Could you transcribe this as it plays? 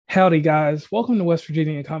Howdy, guys. Welcome to West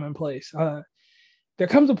Virginia Commonplace. There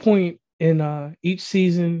comes a point in each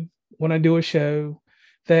season when I do a show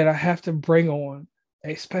that I have to bring on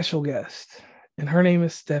a special guest, and her name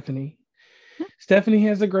is Stephanie. Stephanie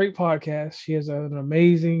has a great podcast. She has an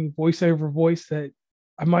amazing voiceover voice that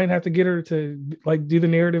I might have to get her to like do the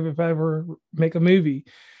narrative if I ever make a movie.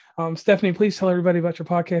 Stephanie, please tell everybody about your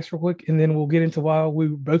podcast real quick, and then we'll get into why we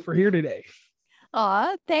both are here today.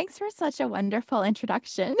 Aw, thanks for such a wonderful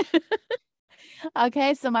introduction.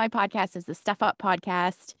 Okay, so my podcast is the Stuff Up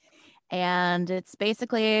Podcast, and it's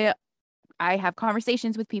basically I have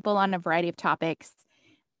conversations with people on a variety of topics,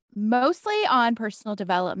 mostly on personal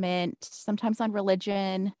development, sometimes on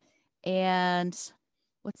religion, and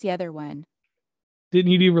what's the other one?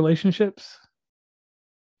 Didn't you do relationships?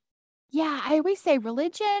 Yeah, I always say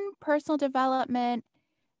religion, personal development,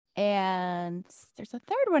 and there's a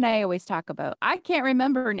third one I always talk about. I can't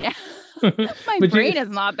remember now. My But you brain is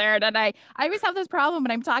not there today. I always have this problem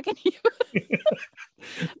when I'm talking to you.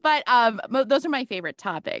 But those are my favorite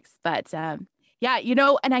topics. But yeah,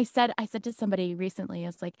 and I said to somebody recently,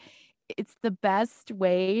 it's like it's the best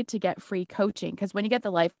way to get free coaching because when you get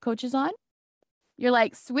the life coaches on, you're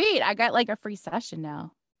like, sweet, I got like a free session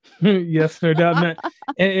now. Yes, no doubt.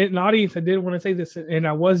 And audience, I did want to say this, and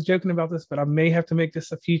I was joking about this, but I may have to make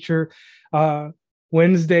this a future uh,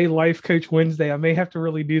 Wednesday, Life Coach Wednesday. I may have to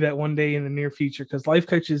really do that one day in the near future because life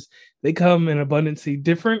coaches, they come in abundance,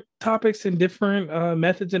 different topics and different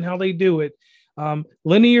methods and how they do it.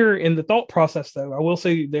 Linear in the thought process, though. I will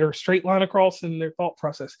say they're a straight line across in their thought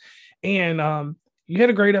process. And you had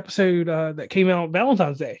a great episode that came out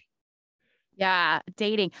Valentine's Day. Yeah,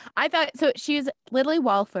 dating. I thought so. She's Lily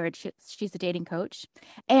Walford. She's a dating coach,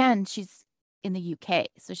 and she's in the UK,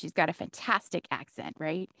 so she's got a fantastic accent,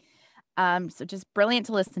 right? So just brilliant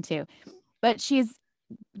to listen to. But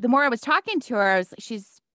the more I was talking to her,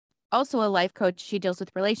 she's also a life coach. She deals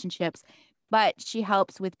with relationships, but she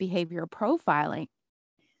helps with behavioral profiling.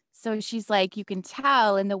 So she's like, you can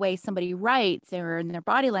tell in the way somebody writes or in their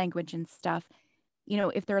body language and stuff,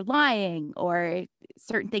 if they're lying or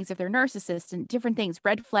certain things, if they're narcissists and different things,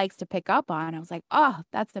 red flags to pick up on. I was like, oh,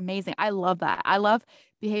 that's amazing. I love that. I love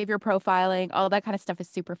behavior profiling. All that kind of stuff is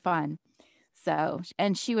super fun. So,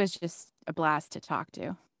 and she was just a blast to talk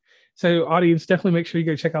to. So, audience, definitely make sure you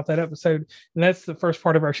go check out that episode. And that's the first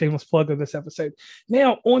part of our shameless plug of this episode.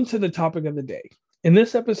 Now, on to the topic of the day. And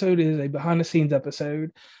this episode is a behind the scenes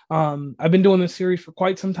episode. I've been doing this series for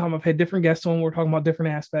quite some time. I've had different guests on. We're talking about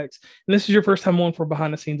different aspects. And this is your first time on for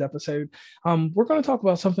behind the scenes episode. We're going to talk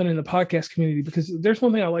about something in the podcast community because there's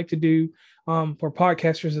one thing I like to do for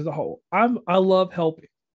podcasters as a whole. I love helping.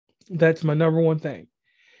 That's my number one thing.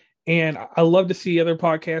 And I love to see other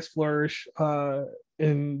podcasts flourish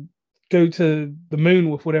and go to the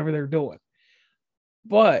moon with whatever they're doing.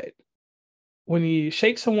 But when you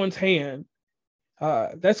shake someone's hand,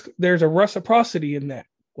 there's a reciprocity in that.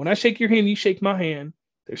 When I shake your hand, you shake my hand.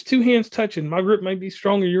 There's two hands touching. My grip might be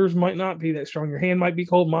stronger. Yours might not be that strong. Your hand might be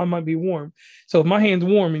cold. Mine might be warm. So if my hand's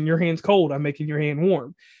warm and your hand's cold, I'm making your hand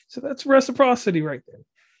warm. So that's reciprocity right there.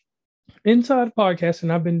 Inside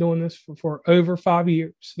podcasting, I've been doing this for over 5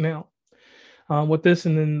 years now. With this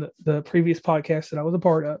and then the previous podcast that I was a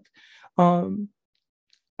part of. Um,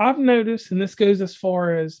 I've noticed, and this goes as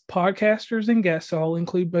far as podcasters and guests, so I'll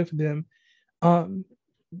include both of them. Um,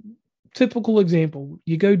 Typical example,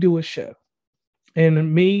 you go do a show. And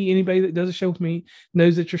anybody that does a show with me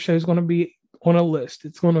knows that your show is going to be on a list.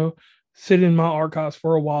 It's going to sit in my archives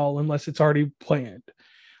for a while unless it's already planned.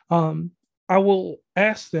 I will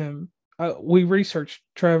ask them. We research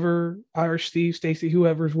Trevor, Irish Steve, Stacy,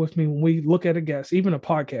 whoever's with me when we look at a guest, even a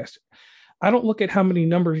podcaster. I don't look at how many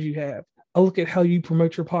numbers you have. I look at how you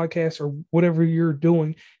promote your podcast or whatever you're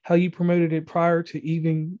doing, how you promoted it prior to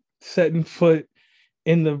even setting foot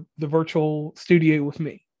in the virtual studio with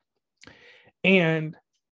me. And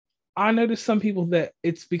I notice some people that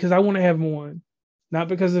it's because I want to have them on, not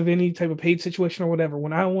because of any type of paid situation or whatever.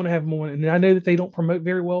 When I want to have them on, and I know that they don't promote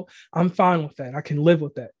very well, I'm fine with that. I can live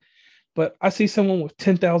with that. But I see someone with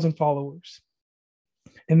 10,000 followers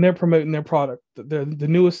and they're promoting their product, the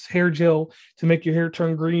newest hair gel to make your hair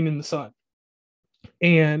turn green in the sun.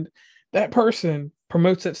 And that person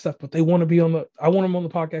promotes that stuff, but they want to be I want them on the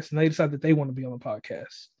podcast and they decide that they want to be on the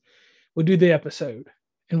podcast. We do the episode.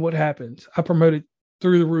 And what happens? I promote it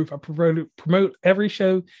through the roof. I promote every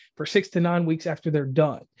show for 6 to 9 weeks after they're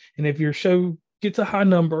done. And if your show gets a high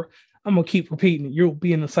number, I'm going to keep repeating it. You'll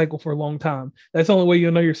be in the cycle for a long time. That's the only way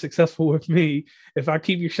you'll know you're successful with me if I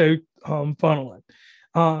keep your show funneling.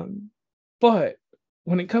 But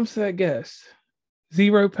when it comes to that guest,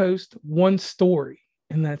 0 post, 1 story,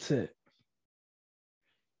 and that's it.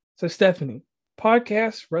 So Stephanie,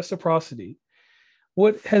 podcast reciprocity.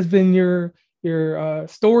 What has been your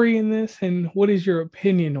story in this, and what is your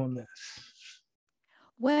opinion on this?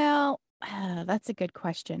 Well, that's a good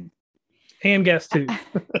question. And guess too.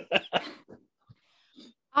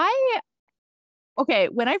 Okay,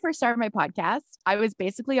 when I first started my podcast, I was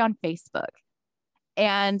basically on Facebook,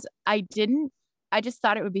 and I just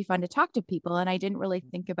thought it would be fun to talk to people, and I didn't really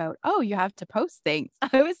think about, oh, you have to post things.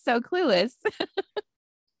 I was so clueless.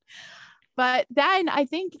 But then I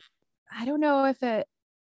think, I don't know if it,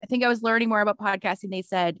 I think I was learning more about podcasting. They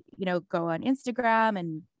said, go on Instagram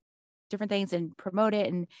and different things and promote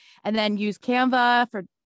it, and then use Canva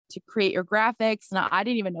to create your graphics. And I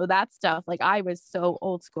didn't even know that stuff. Like, I was so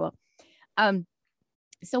old school.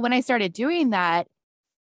 So when I started doing that,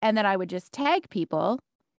 and then I would just tag people,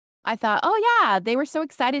 I thought, oh yeah, they were so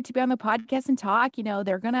excited to be on the podcast and talk.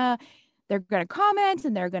 They're gonna comment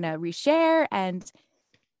and they're gonna reshare. And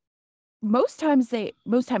most times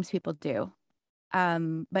people do.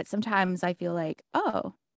 But sometimes I feel like,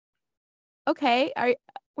 oh, okay,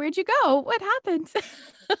 where'd you go? What happened?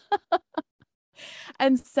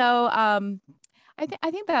 And so I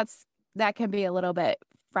think that can be a little bit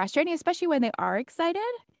frustrating, especially when they are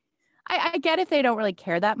excited. I get if they don't really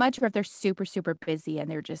care that much, or if they're super, super busy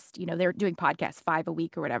and they're just, they're doing podcasts 5 a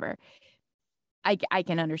week or whatever. I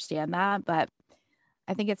can understand that, but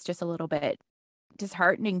I think it's just a little bit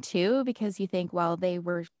disheartening too, because you think, well, they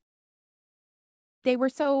were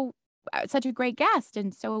so such a great guest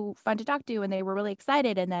and so fun to talk to, and they were really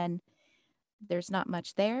excited, and then there's not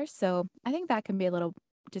much there. So I think that can be a little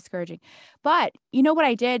discouraging. But what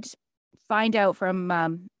I did find out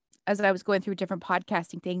from as I was going through different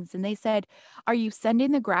podcasting things, and they said, are you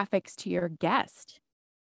sending the graphics to your guest?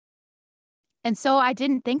 And so I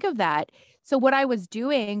didn't think of that. So what I was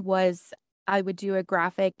doing was I would do a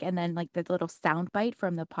graphic and then like the little sound bite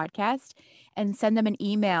from the podcast and send them an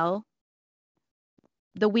email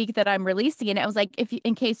the week that I'm releasing it. I was like,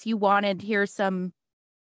 in case you wanted, here's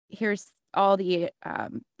all the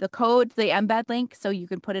code, the embed link, so you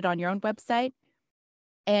can put it on your own website.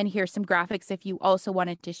 And here's some graphics if you also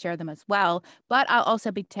wanted to share them as well. But I'll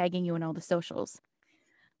also be tagging you in all the socials.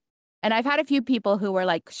 And I've had a few people who were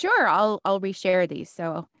like, sure, I'll reshare these.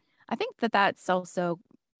 So I think that's also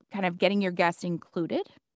kind of getting your guest included,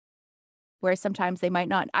 where sometimes they might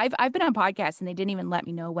not. I've been on podcasts and they didn't even let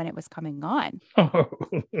me know when it was coming on. Oh.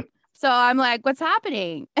 So I'm like, what's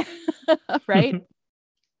happening? Right?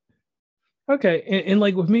 Okay, and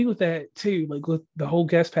like with me with that too, like with the whole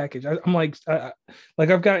guest package, I'm like,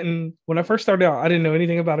 I've gotten when I first started out, I didn't know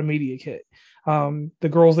anything about a media kit. The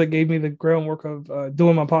girls that gave me the groundwork of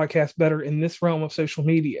doing my podcast better in this realm of social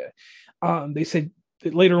media, they said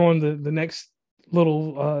that later on the next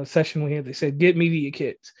little session we had, they said get media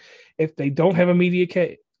kits. If they don't have a media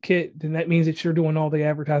kit, then that means that you're doing all the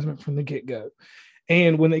advertisement from the get go.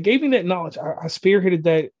 And when they gave me that knowledge, I spearheaded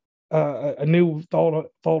that a new thought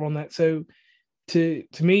on that. So to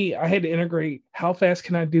me, I had to integrate how fast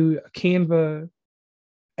can I do a Canva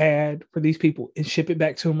ad for these people and ship it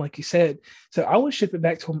back to them, like you said. So I would ship it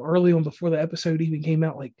back to them early on before the episode even came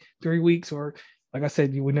out, like 3 weeks, or like I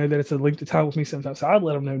said, you would know that it's a link to time with me sometimes. So I'd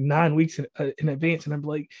let them know 9 weeks in advance, and I'm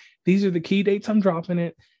like, these are the key dates I'm dropping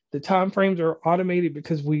it. The time frames are automated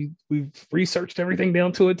because we've researched everything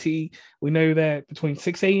down to a T. We know that between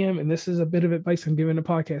 6 a.m. and this is a bit of advice I'm giving the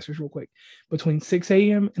podcasters real quick. Between 6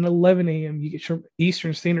 a.m. and 11 a.m. you get your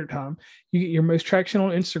Eastern Standard Time. You get your most traction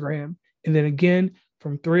on Instagram, and then again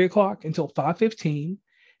from 3 o'clock until 5:15,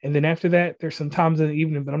 and then after that there's some times in the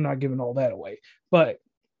evening, but I'm not giving all that away. But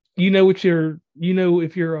if you're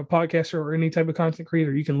a podcaster or any type of content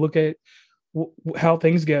creator, you can look at how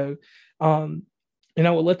things go. And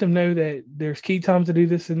I will let them know that there's key times to do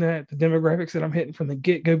this and that, the demographics that I'm hitting from the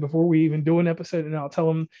get-go before we even do an episode. And I'll tell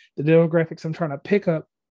them the demographics I'm trying to pick up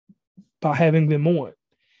by having them on.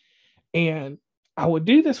 And I would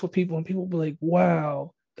do this with people, and people would be like,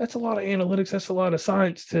 wow, that's a lot of analytics. That's a lot of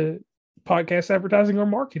science to podcast advertising or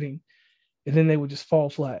marketing. And then they would just fall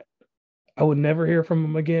flat. I would never hear from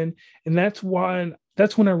them again. And that's when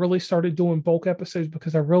I really started doing bulk episodes,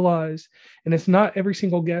 because I realized, and it's not every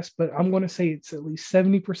single guest, but I'm going to say it's at least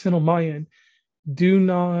 70% on my end, do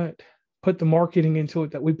not put the marketing into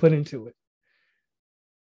it that we put into it.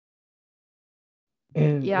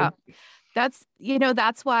 And yeah, that's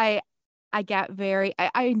why I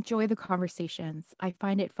enjoy the conversations. I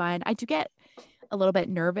find it fun. I do get a little bit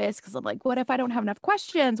nervous because I'm like, what if I don't have enough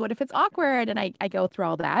questions? What if it's awkward? And I go through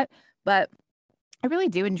all that. But I really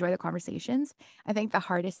do enjoy the conversations. I think the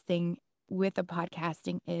hardest thing with the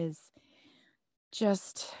podcasting is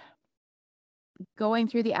just going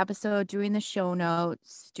through the episode, doing the show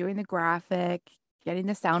notes, doing the graphic, getting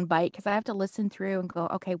the sound bite, because I have to listen through and go,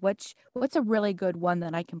 okay, what's a really good one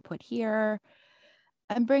that I can put here,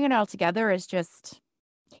 and bringing it all together is just,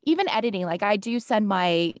 even editing. Like, I do send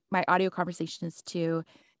my audio conversations to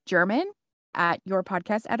German at Your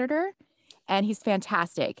Podcast Editor, and he's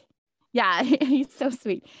fantastic. Yeah, he's so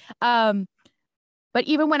sweet. But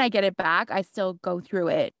even when I get it back, I still go through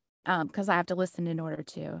it because I have to listen in order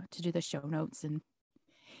to do the show notes, and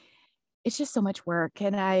it's just so much work,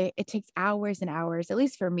 and it takes hours and hours, at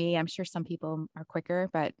least for me. I'm sure some people are quicker,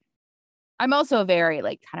 but I'm also very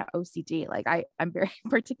like kind of OCD. Like I'm very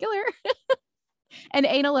particular and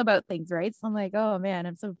anal about things, right? So I'm like, oh man,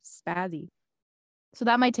 I'm so spazzy. So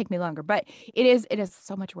that might take me longer, but it is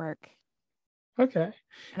so much work. Okay.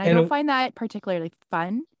 And I don't find that particularly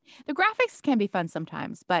fun. The graphics can be fun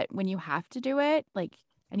sometimes, but when you have to do it, like,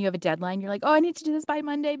 and you have a deadline, you're like, oh, I need to do this by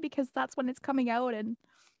Monday because that's when it's coming out. And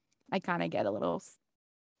I kind of get a little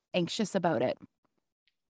anxious about it.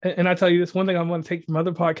 And I tell you this one thing I'm going to take from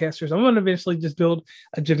other podcasters. I'm going to eventually just build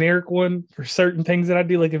a generic one for certain things that I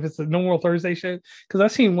do. Like if it's a normal Thursday show, because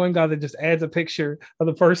I've seen one guy that just adds a picture of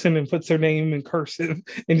the person and puts their name in cursive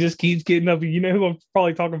and just keeps getting up. You know who I'm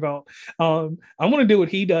probably talking about. I'm going to do what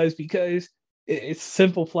he does because it's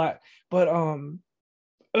simple, flat. But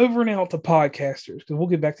over and out to podcasters, because we'll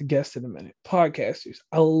get back to guests in a minute. Podcasters.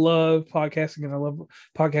 I love podcasting and I love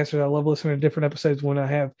podcasters. I love listening to different episodes when I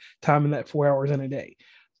have time in that 4 hours in a day.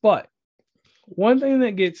 But one thing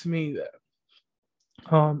that gets me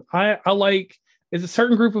though, I like is a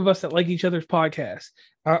certain group of us that like each other's podcasts,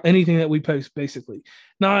 anything that we post, basically,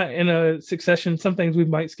 not in a succession. Some things we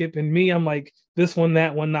might skip. And me, I'm like this one,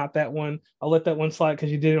 that one, not that one. I'll let that one slide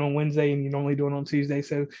because you did it on Wednesday and you normally do it on Tuesday.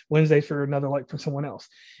 So Wednesday for another like from someone else,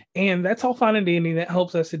 and that's all fine and dandy. That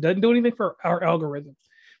helps us. It doesn't do anything for our algorithm.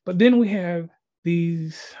 But then we have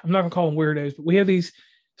these. I'm not gonna call them weirdos, but we have these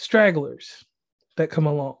stragglers that come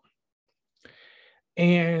along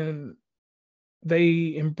and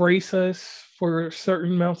they embrace us for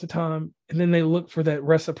certain amounts of time, and then they look for that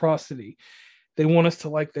reciprocity. They want us to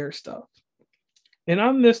like their stuff. And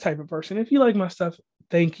I'm this type of person. If you like my stuff,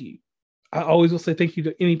 thank you. I always will say thank you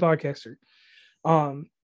to any podcaster.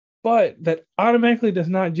 But that automatically does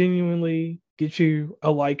not genuinely get you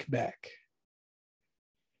a like back.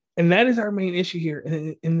 And that is our main issue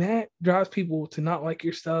here. And that drives people to not like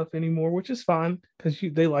your stuff anymore, which is fine because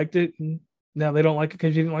they liked it. And now they don't like it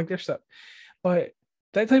because you didn't like their stuff. But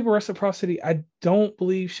that type of reciprocity, I don't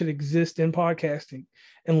believe should exist in podcasting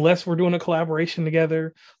unless we're doing a collaboration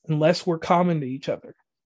together, unless we're common to each other.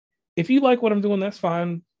 If you like what I'm doing, that's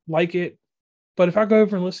fine. Like it. But if I go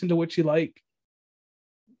over and listen to what you like,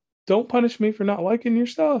 don't punish me for not liking your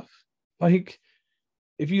stuff. Like,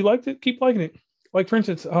 if you liked it, keep liking it. Like, for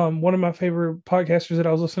instance, one of my favorite podcasters that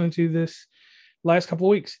I was listening to this last couple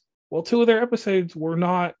of weeks, well, 2 of their episodes were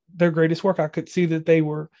not their greatest work. I could see that they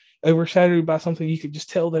were overshadowed by something. You could just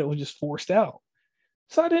tell that it was just forced out.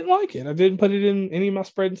 So I didn't like it. I didn't put it in any of my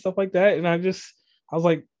spread and stuff like that. And I was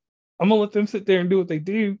like, I'm going to let them sit there and do what they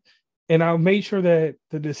do. And I made sure that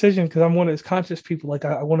the decision, because I'm one of those conscious people, like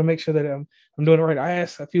I want to make sure that I'm doing it right. I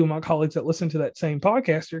asked a few of my colleagues that listen to that same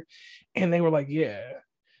podcaster, and they were like, yeah.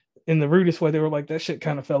 In the rudest way, they were like, that shit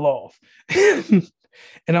kind of fell off.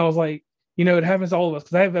 And I was like, it happens to all of us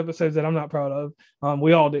because I have episodes that I'm not proud of.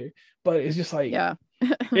 We all do. But it's just like, yeah.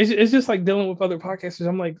 it's just like dealing with other podcasters.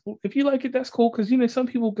 I'm like, if you like it, that's cool. Because, some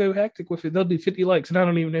people go hectic with it. They'll do 50 likes and I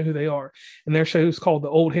don't even know who they are. And their show is called the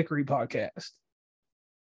Old Hickory Podcast.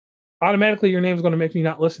 Automatically, your name's going to make me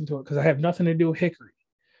not listen to it because I have nothing to do with Hickory.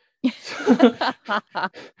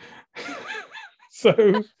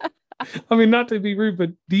 So, I mean, not to be rude, but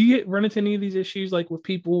do you run into any of these issues like with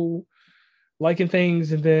people liking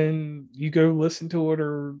things and then you go listen to it,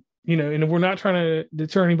 or and we're not trying to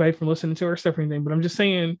deter anybody from listening to our stuff or anything, but I'm just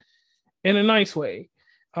saying in a nice way.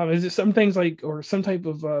 Is it some things like, or some type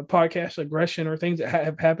of podcast aggression or things that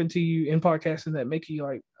have happened to you in podcasting that make you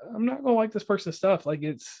like, I'm not going to like this person's stuff? Like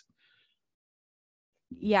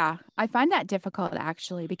Yeah, I find that difficult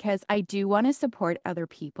actually, because I do want to support other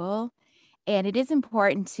people. And it is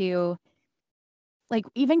important to, like,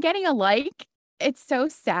 even getting a like, it's so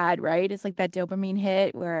sad, right? It's like that dopamine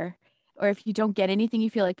hit or if you don't get anything, you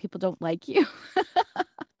feel like people don't like you.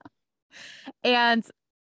 And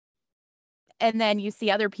then you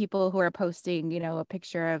see other people who are posting, a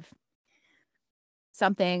picture of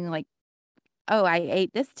something like, oh, I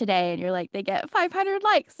ate this today. And you're like, they get 500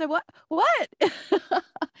 likes. So what?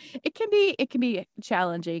 It can be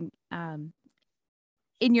challenging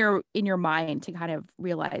in your mind to kind of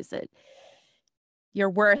realize that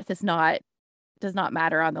your worth is not does not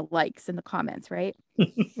matter on the likes and the comments, right?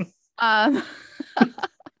 um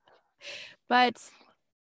but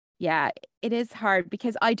yeah, it is hard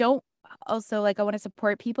because I don't also like, I want to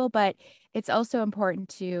support people, but it's also important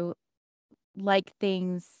to like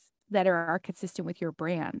things that are consistent with your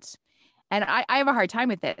brand. And I have a hard time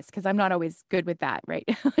with this because I'm not always good with that, right?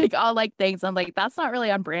 Like I'll like things, I'm like, that's not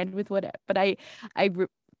really on brand with what, but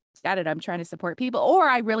at it, I'm trying to support people, or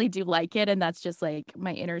I really do like it, and that's just like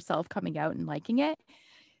my inner self coming out and liking it.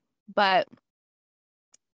 But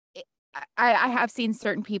it, I have seen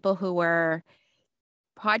certain people who were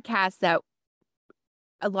podcasts that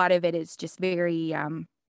a lot of it is just very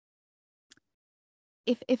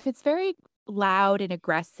if it's very loud and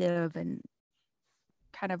aggressive and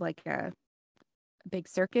kind of like a big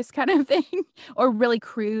circus kind of thing or really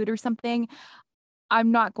crude or something,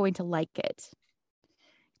 I'm not going to like it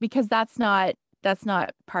because that's not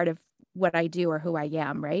part of what I do or who I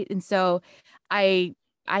am, right? And so I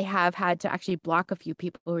have had to actually block a few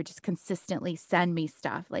people who just consistently send me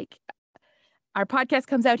stuff like our podcast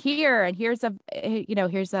comes out here and here's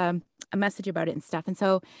here's a message about it and stuff. And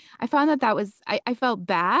so I found that was I felt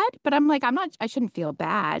bad, but I'm like, I shouldn't feel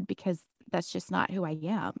bad because that's just not who I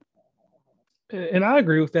am. And I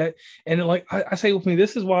agree with that. And like I say with me,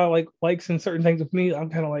 this is why I like likes and certain things with me. I'm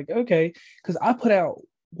kind of like, okay, because I put out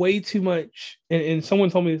way too much. And someone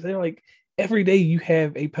told me, they're like, every day you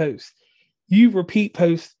have a post. You repeat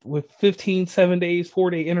posts with 15, 7 days, 4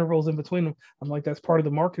 day intervals in between them. I'm like, that's part of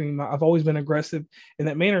the marketing. I've always been aggressive in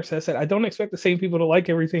that manner. So I said, I don't expect the same people to like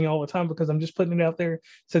everything all the time because I'm just putting it out there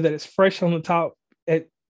so that it's fresh on the top at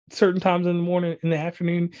certain times in the morning, in the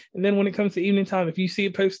afternoon. And then when it comes to evening time, if you see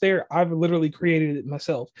a post there, I've literally created it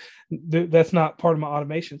myself. That's not part of my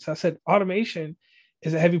automation. So I said, automation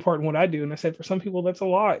is a heavy part in what I do. And I said, for some people, that's a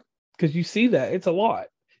lot because you see that it's a lot.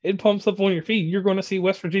 It pumps up on your feed. You're going to see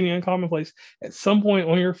West Virginia Uncommonplace at some point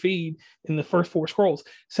on your feed in the first 4 scrolls.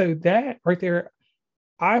 So that right there,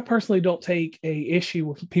 I personally don't take a issue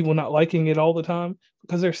with people not liking it all the time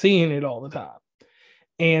because they're seeing it all the time.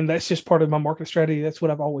 And that's just part of my market strategy. That's what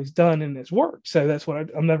I've always done, and it's worked. So that's what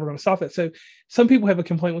I'm never going to stop that. So some people have a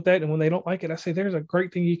complaint with that, and when they don't like it, I say there's a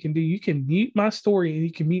great thing you can do. You can mute my story and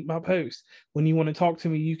you can mute my post. When you want to talk to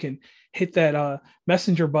me, you can hit that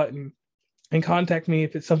messenger button and contact me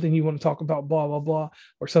if it's something you want to talk about, blah, blah, blah,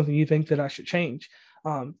 or something you think that I should change.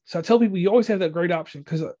 So I tell people you always have that great option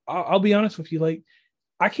because I'll be honest with you, like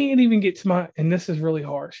I can't even get to my, and this is really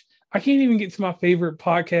harsh, I can't even get to my favorite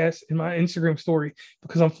podcast in my Instagram story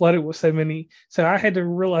because I'm flooded with so many. So I had to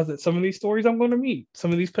realize that some of these stories I'm going to mute.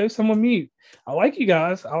 Some of these posts I'm going to mute. I like you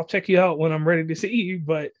guys. I'll check you out when I'm ready to see you,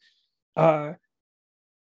 but I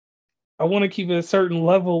want to keep a certain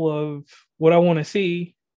level of what I want to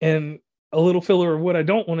see and a little filler of what I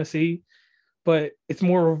don't want to see, but it's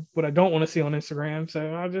more of what I don't want to see on Instagram.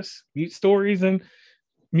 So I'll just mute stories and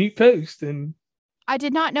mute posts. And I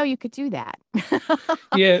did not know you could do that.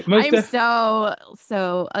 Yeah, I'm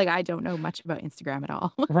so like, I don't know much about Instagram at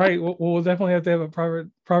all. Right. We'll definitely have to have a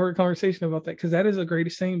private conversation about that because that is the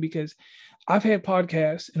greatest thing. Because I've had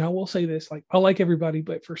podcasts, and I will say this: like I like everybody,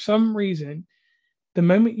 but for some reason, the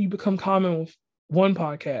moment you become common with one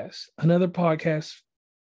podcast, another podcast,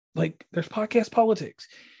 like there's podcast politics.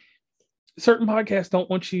 Certain podcasts don't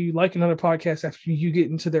want you like another podcast after you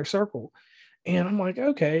get into their circle, and I'm like,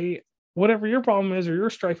 okay, whatever your problem is or your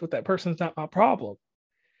strife with that person is not my problem.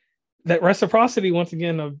 That reciprocity, once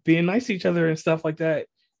again, of being nice to each other and stuff like that,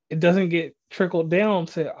 it doesn't get trickled down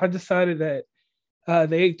to. I decided that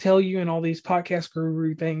they tell you in all these podcast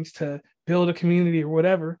guru things to build a community or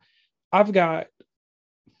whatever. I've got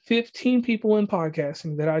 15 people in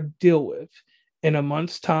podcasting that I deal with in a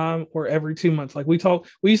month's time or every 2 months. Like we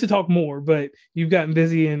used to talk more, but you've gotten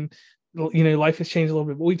busy and life has changed a little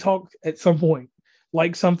bit, but we talk at some point,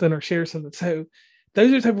 like something or share something. So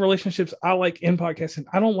those are the type of relationships I like in podcasting.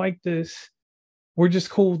 I don't like this. We're just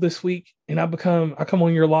cool this week. And I come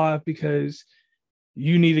on your live because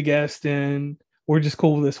you need a guest and we're just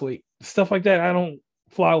cool this week. Stuff like that. I don't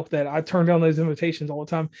fly with that. I turn down those invitations all the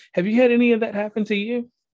time. Have you had any of that happen to you?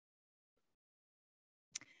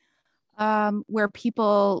 Where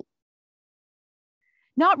people,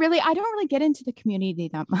 not really, I don't really get into the community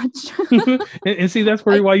that much. and see, that's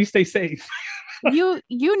why you stay safe. you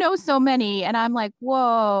know so many, and I'm like,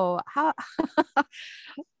 whoa, how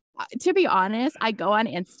to be honest, I go on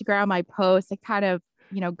Instagram, I post, I kind of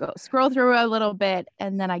go scroll through a little bit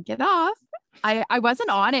and then I get off. I wasn't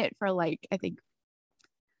on it for like, I think,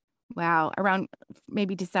 wow, around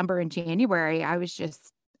maybe December and January.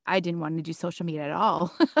 I didn't want to do social media at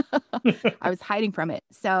all. I was hiding from it.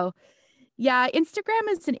 So yeah, Instagram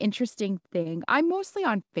is an interesting thing. I'm mostly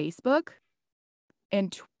on Facebook.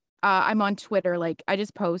 and I'm on Twitter. Like I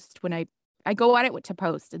just post when I go on it to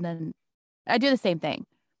post, and then I do the same thing.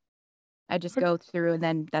 I just go through and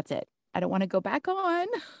then that's it. I don't want to go back on.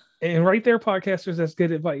 And right there, podcasters, that's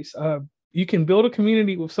good advice. You can build a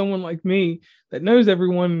community with someone like me that knows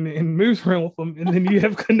everyone and moves around with them, and then you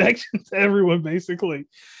have connections to everyone basically.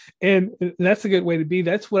 And that's a good way to be.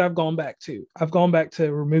 That's what I've gone back to. I've gone back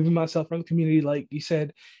to removing myself from the community, like you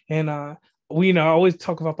said. And I always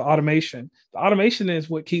talk about the automation. The automation is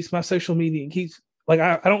what keeps my social media and keeps, like,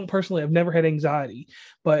 I don't personally, I've never had anxiety,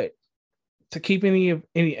 but to keep any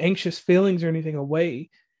anxious feelings or anything away,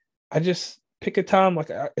 I just pick a time.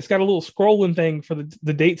 Like it's got a little scrolling thing for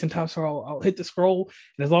the dates and times. So I'll hit the scroll,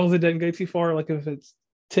 and as long as it doesn't go too far, like if it's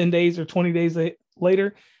 10 days or 20 days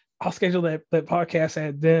later, I'll schedule that podcast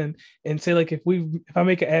ad then and say, like, if I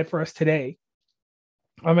make an ad for us today,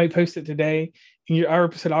 I may post it today, and our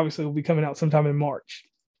episode obviously will be coming out sometime in March.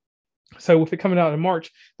 So with it coming out in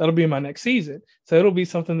March, that'll be in my next season. So it'll be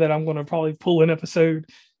something that I'm going to probably pull an episode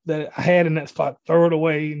that I had in that spot, throw it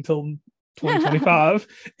away until 2025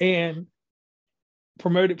 and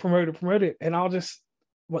promote it. And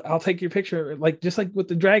I'll take your picture, like just like with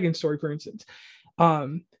the dragon story, for instance.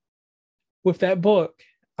 With that book,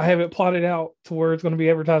 I have it plotted out to where it's going to be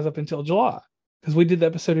advertised up until July, because we did the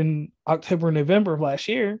episode in October and November of last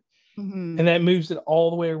year. Mm-hmm. And that moves it all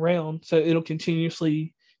the way around. So it'll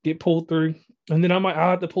continuously get pulled through. And then I'll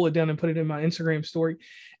have to pull it down and put it in my Instagram story.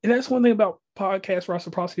 And that's one thing about podcast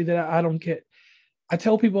reciprocity that I don't get. I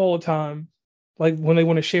tell people all the time, like when they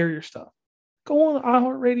want to share your stuff, go on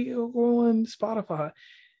iHeartRadio, go on Spotify.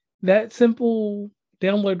 That simple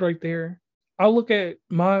download right there. I'll look at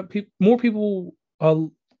more people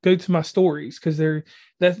go to my stories, because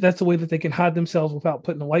that's the way that they can hide themselves without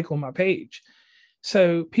putting a like on my page.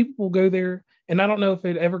 So people will go there, and I don't know if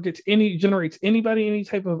it ever generates anybody any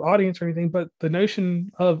type of audience or anything, but the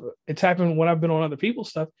notion of it's happened when I've been on other people's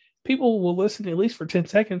stuff, people will listen at least for 10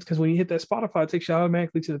 seconds, because when you hit that Spotify, it takes you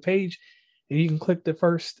automatically to the page, and you can click the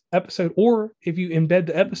first episode. Or if you embed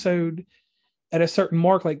the episode at a certain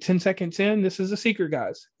mark, like 10 seconds in, this is a secret,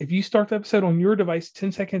 guys. If you start the episode on your device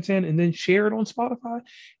 10 seconds in and then share it on Spotify,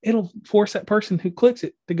 it'll force that person who clicks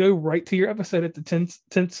it to go right to your episode at the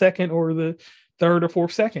 10th second or the third or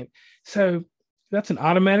fourth second. So that's an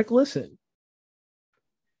automatic listen.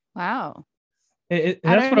 Wow. And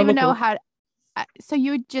I don't even know how. So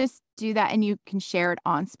you would just do that and you can share it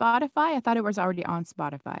on Spotify? I thought it was already on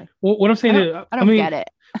Spotify. Well, what I'm saying I don't get it.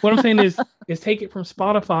 What I'm saying is take it from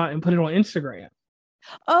Spotify and put it on Instagram.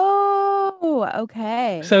 Oh,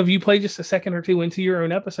 okay. So if you play just a second or two into your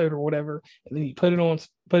own episode or whatever, and then you put it on,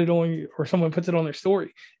 or someone puts it on their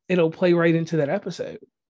story, it'll play right into that episode.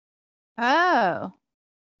 Oh,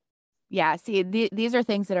 yeah. See, these are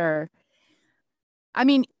things that are, I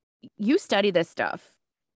mean, you study this stuff.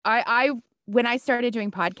 When I started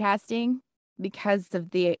doing podcasting, because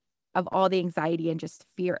of all the anxiety and just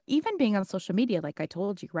fear, even being on social media, like I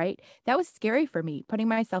told you, right? That was scary for me. Putting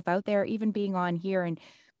myself out there, even being on here and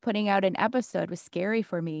putting out an episode was scary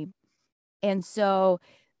for me. And so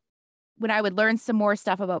when I would learn some more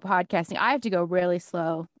stuff about podcasting, I have to go really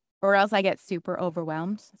slow or else I get super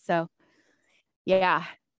overwhelmed. So yeah,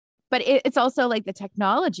 but it's also like the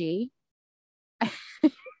technology.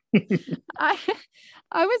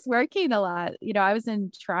 I was working a lot. I was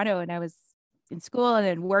in Toronto and I was in school and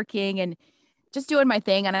then working and just doing my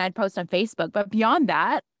thing, and I'd post on Facebook. But beyond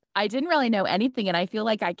that, I didn't really know anything. And I feel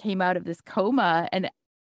like I came out of this coma and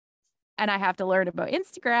I have to learn about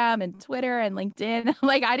Instagram and Twitter and LinkedIn.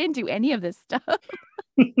 Like I didn't do any of this stuff.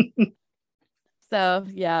 So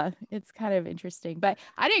yeah, it's kind of interesting. But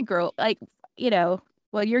I didn't grow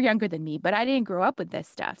well, you're younger than me, but I didn't grow up with this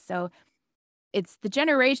stuff. So it's the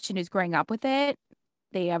generation who's growing up with it.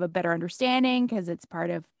 They have a better understanding because it's part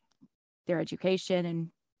of their education and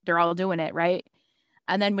they're all doing it, right?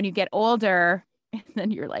 And then when you get older,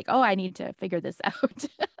 then you're like, oh, I need to figure this out.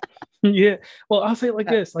 Yeah. Well, I'll say it like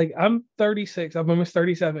this. Like I'm 36. I'm almost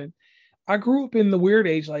 37. I grew up in the weird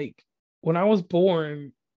age. Like when I was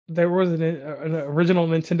born, there was an original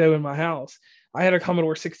Nintendo in my house. I had a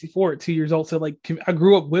Commodore 64 at 2 years old. So like I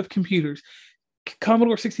grew up with computers.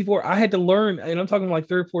 Commodore 64, I had to learn, and I'm talking like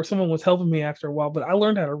 3 or 4, someone was helping me after a while, but I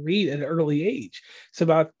learned how to read at an early age. So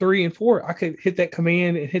by 3 and 4, I could hit that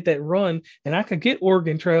command and hit that run, and I could get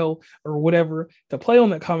Oregon Trail or whatever to play on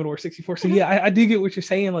that Commodore 64. So yeah, I do get what you're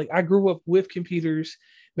saying. Like I grew up with computers,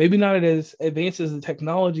 maybe not as advanced as the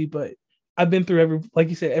technology, but I've been through like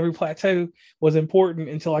you said, every plateau was important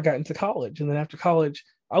until I got into college. And then after college,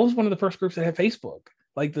 I was one of the first groups that had Facebook,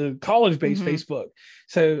 like the college-based Facebook.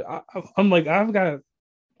 So I'm like,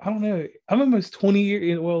 I don't know. I'm almost 20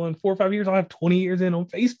 years. Well, in 4 or 5 years, I'll have 20 years in on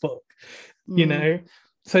Facebook. You know,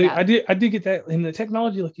 so Yeah. I do get that. And the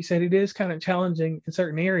technology, like you said, it is kind of challenging in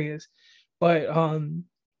certain areas. But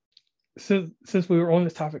since we were on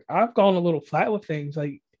this topic, I've gone a little flat with things.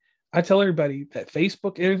 Like I tell everybody that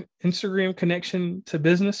Facebook and Instagram connection to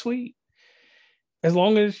Business Suite, as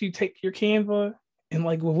long as you take your Canva and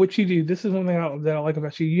like with what you do, this is one thing that I like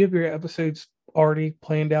about you. You have your episodes already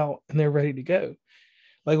planned out and they're ready to go.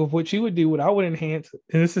 Like with what you would do, what I would enhance,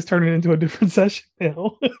 and this is turning into a different session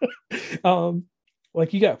now.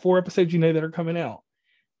 Like you got 4 episodes, that are coming out.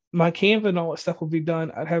 My Canva and all that stuff will be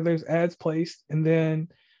done. I'd have those ads placed, and then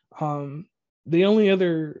the only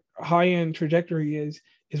other high end trajectory is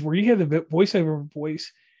where you have the voiceover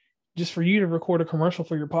voice, just for you to record a commercial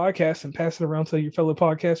for your podcast and pass it around to your fellow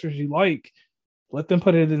podcasters you like. Let them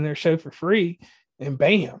put it in their show for free, and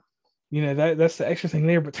bam, that's the extra thing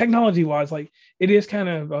there. But technology wise, like it is kind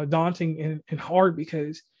of daunting and hard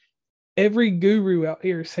because every guru out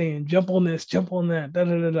here is saying jump on this, jump on that, da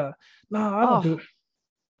da da da. Nah, I don't do it.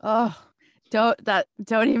 Oh,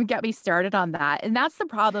 don't even get me started on that. And that's the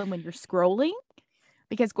problem when you're scrolling,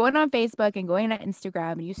 because going on Facebook and going on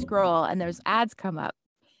Instagram and you scroll and there's ads come up.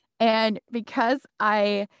 And because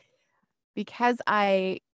I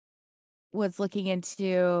was looking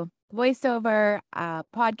into voiceover,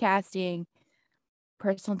 podcasting,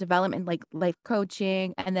 personal development, like life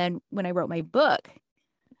coaching, and then when I wrote my book,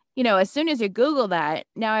 as soon as you Google that,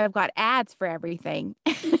 now I've got ads for everything.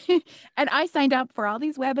 And I signed up for all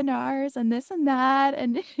these webinars and this and that.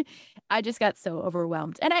 And I just got so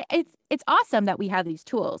overwhelmed. And it's awesome that we have these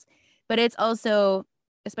tools, but it's also,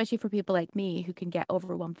 especially for people like me who can get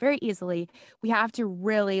overwhelmed very easily, we have to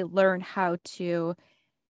really learn how to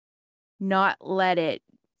not let it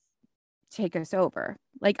take us over.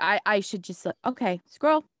 Like I should just, okay,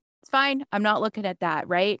 scroll. It's fine. I'm not looking at that.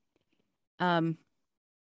 Right.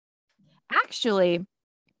 Actually,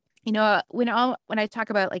 when I talk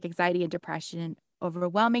about like anxiety and depression and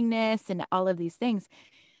overwhelmingness and all of these things,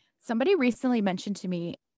 somebody recently mentioned to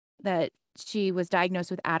me that she was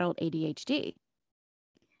diagnosed with adult ADHD.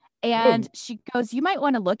 And she goes, you might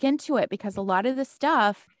want to look into it, because a lot of the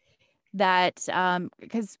stuff that,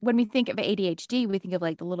 because when we think of ADHD, we think of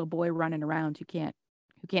like the little boy running around who can't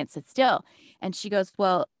sit still. And she goes,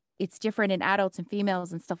 well, it's different in adults and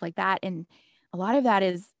females and stuff like that. And a lot of that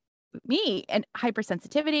is me and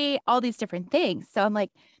hypersensitivity, all these different things. So I'm like,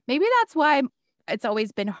 maybe that's why it's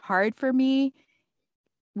always been hard for me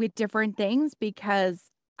with different things, because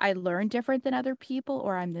I learn different than other people,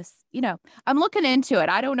 or I'm this, I'm looking into it.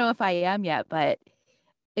 I don't know if I am yet, but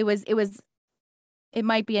it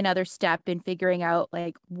might be another step in figuring out,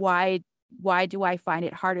 like, why do I find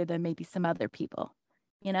it harder than maybe some other people,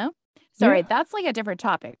 Sorry, that's like a different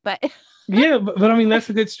topic, but yeah, but I mean, that's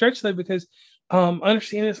a good stretch though, because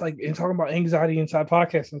understand this, like in talking about anxiety inside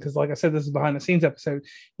podcasting, because like I said, this is behind the scenes episode.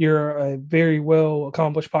 You're a very well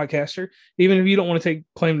accomplished podcaster, even if you don't want to take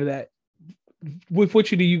claim to that. With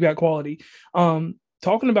what you do, you got quality.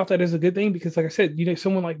 Talking about that is a good thing, because like I said,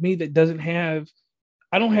 someone like me that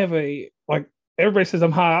I don't have like everybody says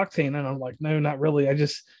I'm high octane, and I'm like, no, not really.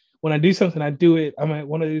 When I do something, I do it. I'm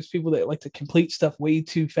one of those people that like to complete stuff way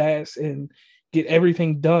too fast and get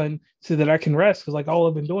everything done so that I can rest. Because like all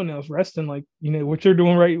I've been doing now is resting. Like, what you're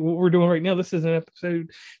doing what we're doing right now. This is an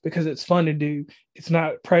episode because it's fun to do. It's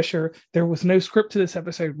not pressure. There was no script to this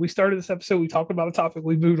episode. We started this episode. We talked about a topic.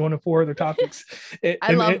 We moved on to 4 other topics.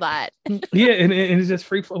 I love that. Yeah. And it's just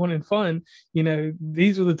free flowing and fun.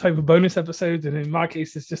 These are the type of bonus episodes. And in my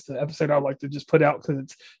case, it's just an episode I like to just put out because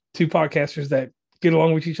it's 2 podcasters that get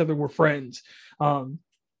along with each other. We're friends.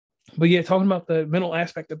 But yeah, talking about the mental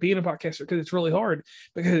aspect of being a podcaster, because it's really hard,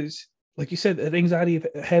 because like you said, the anxiety of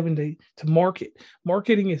having to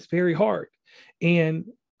marketing is very hard. And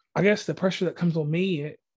I guess the pressure that comes on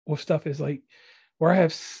me with stuff is like, where I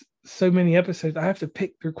have so many episodes, I have to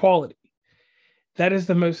pick their quality. That is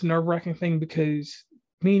the most nerve-wracking thing, because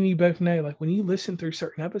me and you both know, like when you listen through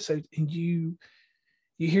certain episodes and you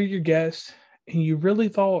hear your guests and you really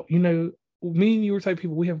thought, me and you were type of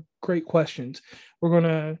people, we have great questions. We're going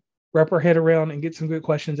to wrap our head around and get some good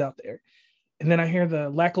questions out there. And then I hear the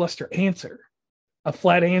lackluster answer, a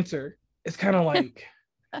flat answer. It's kind of like,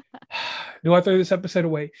 do I throw this episode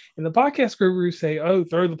away? And the podcast gurus say, oh,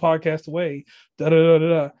 throw the podcast away. Da, da, da, da,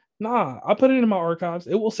 da. Nah, I put it in my archives.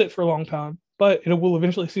 It will sit for a long time, but it will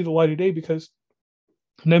eventually see the light of day, because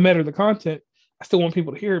no matter the content, I still want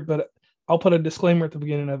people to hear it, but I'll put a disclaimer at the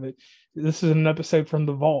beginning of it. This is an episode from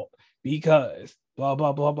the vault because blah,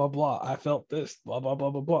 blah, blah, blah, blah. I felt this, blah, blah,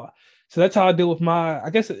 blah, blah, blah. So that's how I deal with I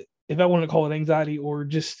guess if I want to call it anxiety or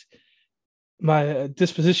just my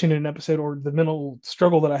disposition in an episode, or the mental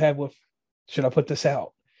struggle that I have with, should I put this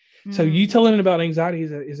out? So you telling about anxiety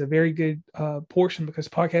is a very good portion, because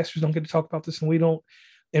podcasters don't get to talk about this, and we don't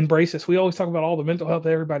embrace this. We always talk about all the mental health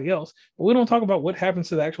of everybody else, but we don't talk about what happens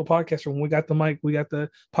to the actual podcaster when we got the mic, we got the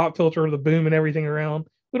pop filter, the boom, and everything around.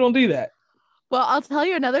 We don't do that. Well, I'll tell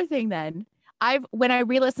you another thing then. When I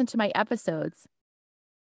re-listen to my episodes,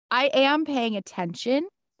 I am paying attention,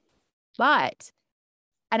 and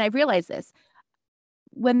I realize this,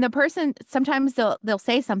 when the person, sometimes they'll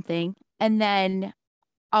say something and then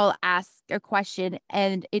I'll ask a question,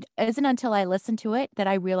 and it isn't until I listen to it that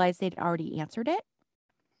I realize they'd already answered it.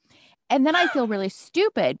 And then I feel really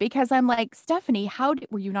stupid, because I'm like, Stephanie,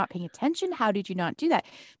 were you not paying attention? How did you not do that?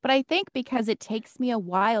 But I think because it takes me a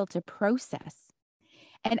while to process.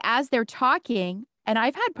 And as they're talking, and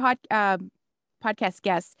I've had podcast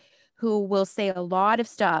guests who will say a lot of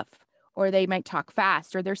stuff, or they might talk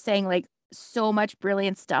fast, or they're saying like so much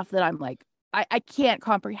brilliant stuff that I'm like, I can't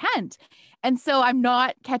comprehend. And so I'm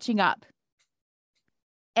not catching up.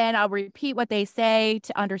 And I'll repeat what they say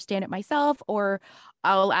to understand it myself, or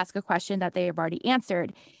I'll ask a question that they have already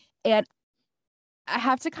answered. And I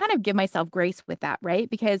have to kind of give myself grace with that, right?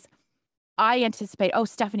 Because I anticipate, oh,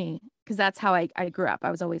 Stephanie, because that's how I grew up.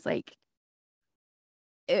 I was always like,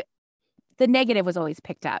 the negative was always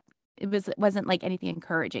picked up. It wasn't like anything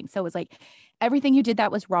encouraging. So it was like, everything you did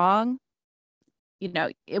that was wrong,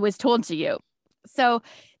 it was told to you. So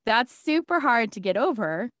that's super hard to get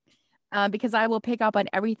over, because I will pick up on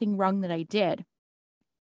everything wrong that I did.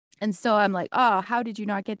 And so I'm like, oh, how did you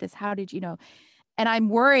not get this? How did you know? And I'm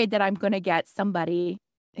worried that I'm going to get somebody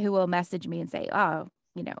who will message me and say, oh,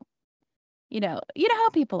 you know how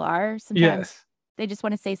people are. Sometimes they just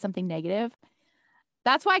want to say something negative.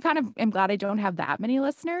 That's why I kind of am glad I don't have that many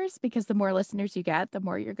listeners, because the more listeners you get, the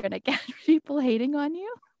more you're going to get people hating on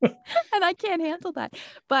you. And I can't handle that.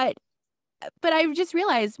 But I just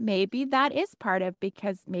realized maybe that is part of,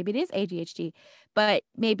 because maybe it is ADHD, but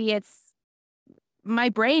maybe it's my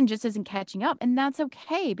brain just isn't catching up, and that's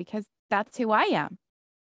okay, because that's who I am.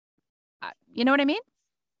 You know what I mean?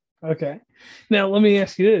 Okay. Now let me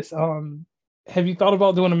ask you this. Have you thought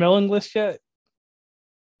about doing a mailing list yet?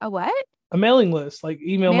 A what? A mailing list, like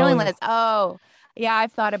email mailing list. Oh, yeah,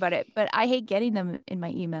 I've thought about it, but I hate getting them in my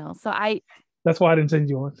email. So that's why I didn't send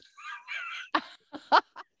you one.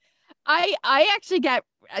 I actually get,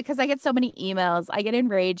 because I get so many emails, I get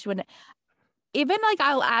enraged when even like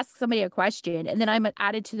I'll ask somebody a question and then I'm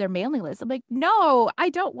added to their mailing list. I'm like, no, I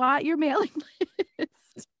don't want your mailing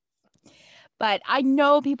list. But I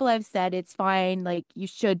know people have said it's fine. Like, you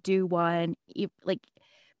should do one.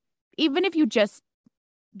 Even if you just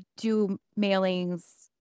do mailings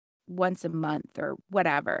once a month or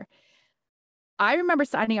whatever. I remember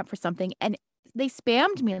signing up for something and they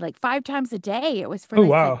spammed me like 5 times a day. It was for this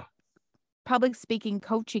like, public speaking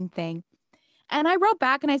coaching thing. And I wrote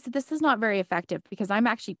back and I said, this is not very effective, because I'm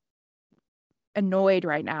actually annoyed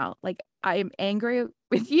right now. Like, I'm angry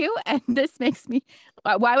with you, and this makes me,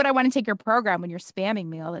 why would I want to take your program when you're spamming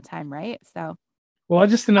me all the time, right? So, well, I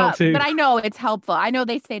just did not too. But I know it's helpful. I know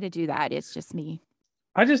they say to do that. It's just me.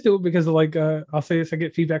 I just do it because of like, I'll say this, I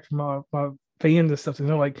get feedback from my fans and stuff, and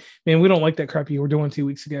they're like, man, we don't like that crap you were doing 2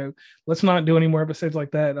 weeks ago. Let's not do any more episodes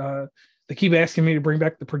like that. They keep asking me to bring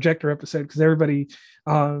back the projector episode, because everybody,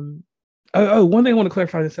 one thing I want to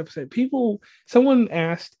clarify this episode. Someone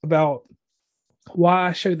asked about why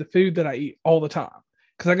I show the food that I eat all the time,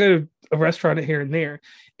 because I go to a restaurant here and there,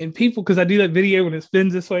 and people, because I do that video when it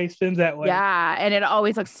spins this way, spins that way. Yeah, and it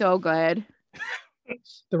always looks so good.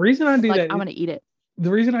 The reason I do that, I want to eat it. The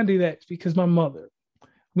reason I do that is because my mother,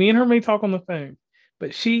 me and her may talk on the phone,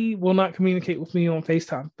 but she will not communicate with me on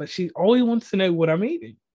FaceTime, but she always wants to know what I'm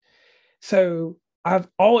eating. So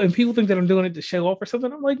and people think that I'm doing it to show off or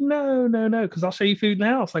something. I'm like, no, because I'll show you food in the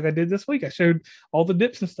house, like I did this week. I showed all the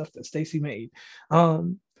dips and stuff that Stacy made.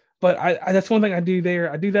 But I that's one thing I do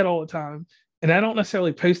there. I do that all the time, and I don't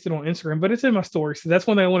necessarily post it on Instagram, but it's in my story. So that's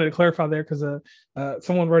one thing I wanted to clarify there, because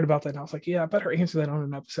someone wrote about that, and I was like, yeah, I better answer that on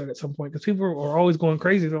an episode at some point, because people are always going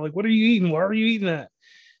crazy. They're like, what are you eating? Why are you eating that?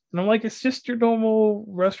 And I'm like, it's just your normal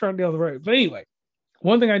restaurant down the road. But anyway,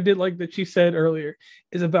 one thing I did like that she said earlier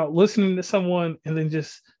is about listening to someone and then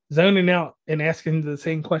just zoning out and asking the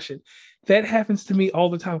same question. That happens to me all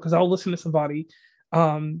the time, because I'll listen to somebody.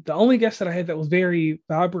 The only guest that I had that was very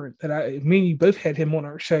vibrant, that me and you both had him on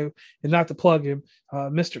our show, and not to plug him,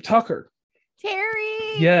 Mr. Tucker.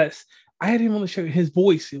 Terry. Yes. I had him on the show. His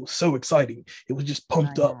voice, it was so exciting. It was just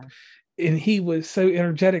pumped up. and he was so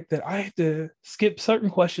energetic that I had to skip certain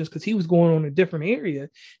questions because he was going on a different area.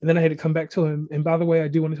 And then I had to come back to him. And by the way, I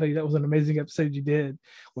do want to tell you that was an amazing episode you did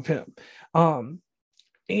with him. And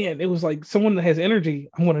it was like someone that has energy,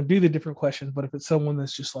 I'm going to do the different questions. But if it's someone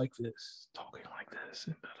that's just like this, talking like this,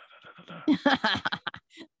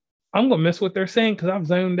 I'm going to miss what they're saying because I've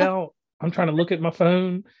zoned out. I'm trying to look at my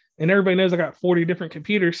phone, and everybody knows I got 40 different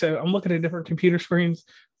computers. So I'm looking at different computer screens,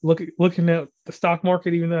 looking at the stock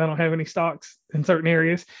market, even though I don't have any stocks in certain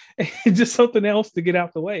areas, and just something else to get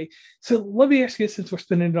out the way. So let me ask you, since we're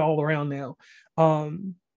spinning it all around now,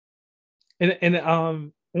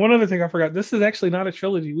 one other thing I forgot. This is actually not a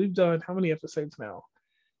trilogy. We've done how many episodes now?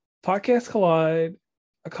 Podcast Collide,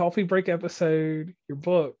 a coffee break episode, your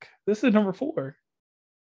book. This is number 4.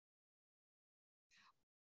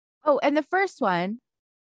 Oh, and the first one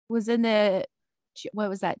was in what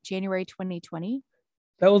was that? January 2020.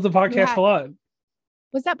 That was the Podcast Collide.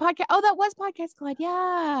 Was that podcast? Oh, that was Podcast Collide.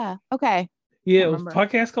 Yeah. Okay. Yeah, it was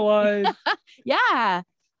Podcast Collide. Yeah.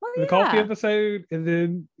 The coffee episode, and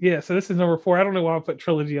then so this is number 4. I don't know why I put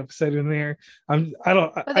trilogy episode in there. But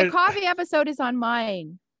the coffee episode is on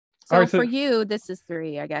mine. So right, for you, this is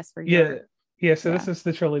 3, I guess. For you. So this is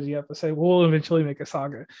the trilogy episode. We'll eventually make a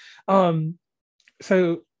saga.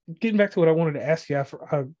 So getting back to what I wanted to ask you, I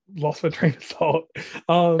lost my train of thought.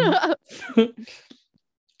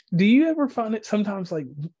 Do you ever find it sometimes like,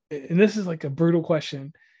 and this is like a brutal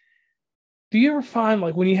question, do you ever find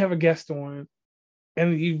like when you have a guest on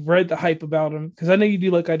and you've read the hype about them, because I know you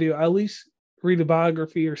do like I do, I at least read a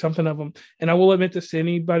biography or something of them, and I will admit this to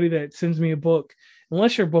anybody that sends me a book,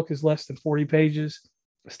 unless your book is less than 40 pages,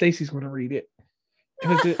 Stacy's going to read it.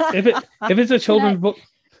 If it's a children's book,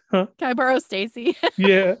 huh? Can I borrow Stacy?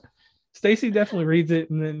 Yeah, Stacy definitely reads it,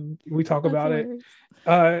 and then we talk about it.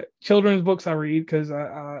 Children's books I read because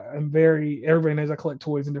I'm everybody knows I collect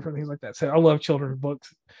toys and different things like that. So I love children's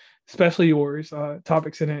books, especially yours.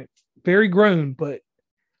 Topics in it very grown, but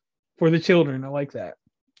for the children, I like that.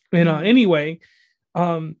 And anyway,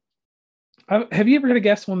 have you ever had a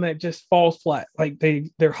guest one that just falls flat? Like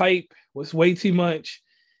their hype was way too much,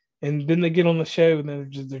 and then they get on the show and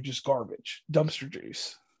they're just garbage, dumpster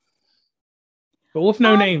juice. But with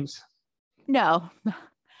no names. No,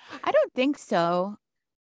 I don't think so.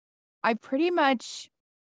 I pretty much,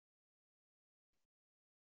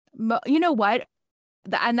 you know what?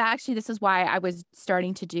 And actually, this is why I was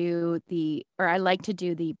starting to do I like to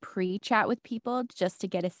do the pre-chat with people just to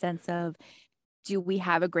get a sense of, do we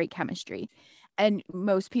have a great chemistry? And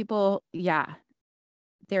most people,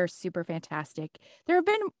 they're super fantastic. There have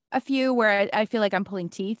been a few where I feel like I'm pulling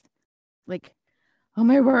teeth. Like, oh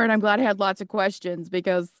my word, I'm glad I had lots of questions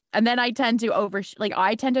and then I tend to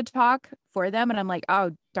I tend to talk for them, and I'm like,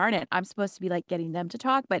 oh, darn it, I'm supposed to be like getting them to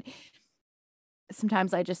talk. But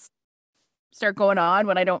sometimes I just start going on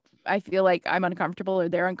when I feel like I'm uncomfortable or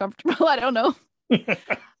they're uncomfortable. I don't know.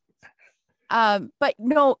 But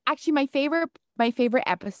no, actually my favorite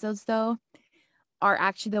episodes though are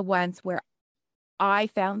actually the ones where I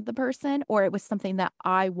found the person or it was something that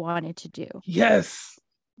I wanted to do. Yes.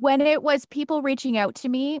 When it was people reaching out to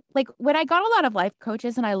me, like when I got a lot of life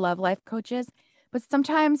coaches, and I love life coaches, but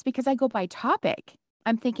sometimes because I go by topic,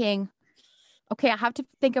 I'm thinking, okay, I have to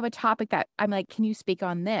think of a topic that I'm like, can you speak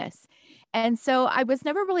on this? And so I was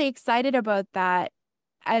never really excited about that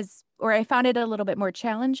or I found it a little bit more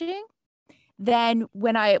challenging than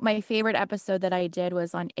when my favorite episode that I did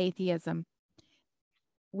was on atheism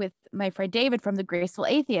with my friend David from The Graceful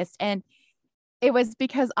Atheist. And it was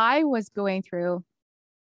because I was going through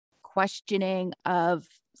questioning of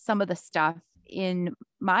some of the stuff in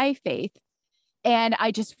my faith. And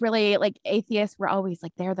I just really atheists were always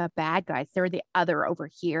like, they're the bad guys. They're the other over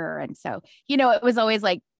here. And so, it was always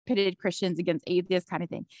like pitted Christians against atheists kind of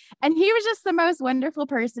thing. And he was just the most wonderful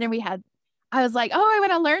person. And I was like, oh, I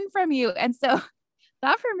want to learn from you. And so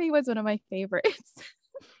that for me was one of my favorites.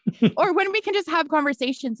 Or when we can just have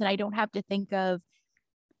conversations and I don't have to think of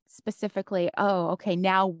specifically, oh, okay,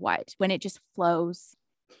 now what? When it just flows.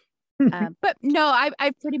 But no,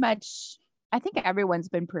 I pretty much, I think everyone's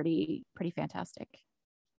been pretty fantastic.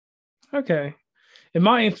 Okay. And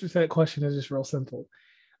my answer to that question is just real simple.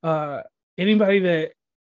 Anybody that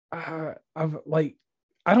I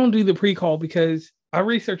don't do the pre-call because I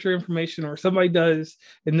research your information or somebody does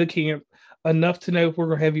in the camp enough to know if we're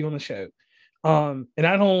going to have you on the show. And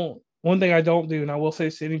one thing I don't do, and I will say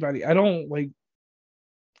this to anybody, I don't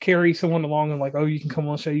carry someone along and oh, you can come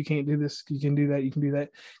on the show, you can't do this, you can do that, you can do that.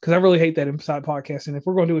 Because I really hate that inside podcast. And if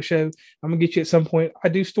we're going to do a show, I'm going to get you at some point. I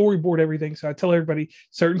do storyboard everything. So I tell everybody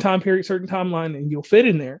certain time period, certain timeline, and you'll fit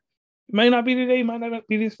in there. It may not be today, might not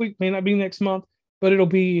be this week, may not be next month. but it'll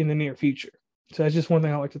be in the near future. So that's just one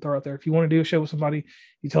thing I like to throw out there. If you want to do a show with somebody,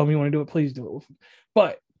 you tell me you want to do it, please do it with them.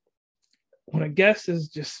 But when a guest is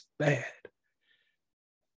just bad,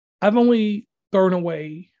 I've only thrown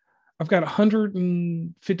away, I've got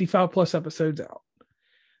 155 plus episodes out.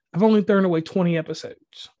 I've only thrown away 20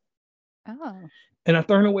 episodes. Oh. And I've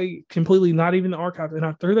thrown away completely, not even the archive. And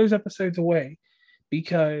I threw those episodes away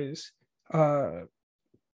because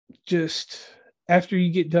just after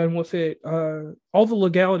you get done with it, all the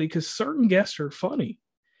legality, because certain guests are funny.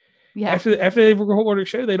 Yeah. After they record a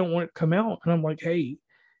show, they don't want it to come out. And I'm like, hey,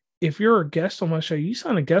 if you're a guest on my show, you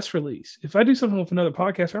sign a guest release. If I do something with another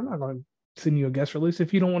podcaster, I'm not going to send you a guest release.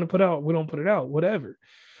 If you don't want to put out, we don't put it out, whatever.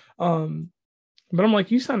 But I'm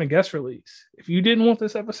like, you sign a guest release. If you didn't want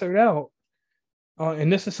this episode out,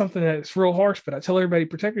 and this is something that's real harsh, but I tell everybody,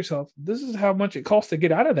 protect yourself. This is how much it costs to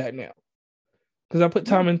get out of that now. Because I put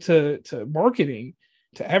time into marketing,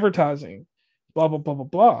 to advertising, blah, blah, blah, blah,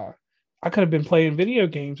 blah. I could have been playing video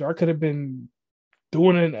games, or I could have been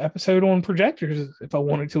doing an episode on projectors if I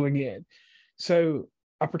wanted to again. So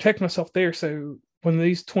I protect myself there. So when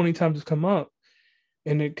these 20 times come up,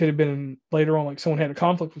 and it could have been later on, like someone had a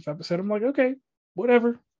conflict with the episode, I'm like, okay,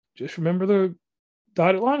 whatever. Just remember the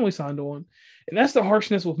dotted line we signed on. And that's the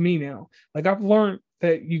harshness with me now. Like, I've learned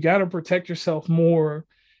that you got to protect yourself more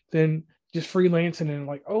than just freelancing and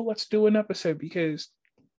like, oh, let's do an episode, because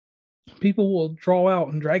people will draw out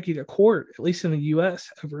and drag you to court, at least in the US,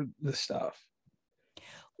 over this stuff.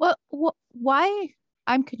 Well, why?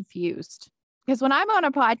 I'm confused, because when I'm on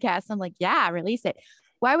a podcast, I'm like, yeah, release it.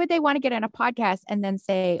 Why would they want to get on a podcast and then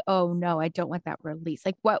say, oh no, I don't want that release?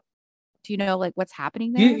 Like, what do you know, like what's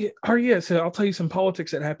happening there? Yeah. So I'll tell you some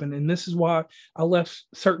politics that happened. And this is why I left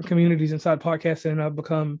certain communities inside podcasting, and I've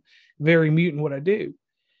become very mute in what I do.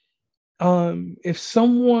 If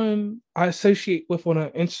someone I associate with on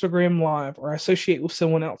an Instagram live, or I associate with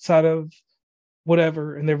someone outside of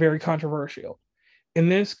whatever, and they're very controversial,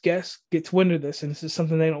 and this guest gets wind of this, and this is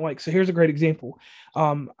something they don't like. So here's a great example.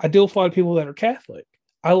 I deal with a lot of people that are Catholic.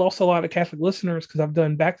 I lost a lot of Catholic listeners because I've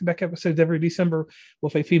done back-to-back episodes every December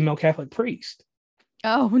with a female Catholic priest.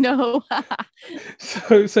 Oh no.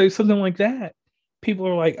 So something like that, people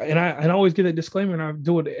are like, and I always get a disclaimer, and I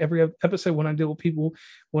do it every episode when I deal with people,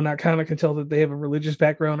 when I kind of can tell that they have a religious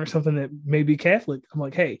background or something that may be Catholic. I'm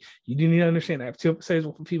like, hey, you do need to understand, I have 2 episodes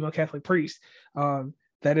with a female Catholic priest.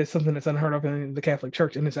 That is something that's unheard of in the Catholic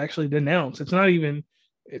Church, and it's actually denounced. It's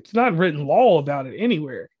not written law about it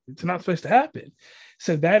anywhere. It's not supposed to happen.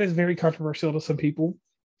 So that is very controversial to some people.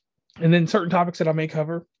 And then certain topics that I may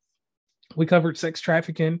cover. We covered sex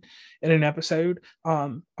trafficking in an episode. I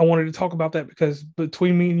wanted to talk about that because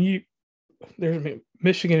between me and you, there's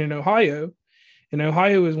Michigan and Ohio. And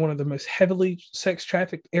Ohio is one of the most heavily sex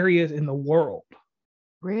trafficked areas in the world.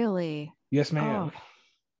 Really? Yes, ma'am. Oh,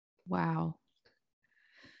 wow.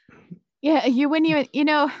 Yeah,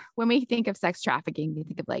 when we think of sex trafficking, we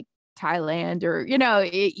think of like Thailand, or you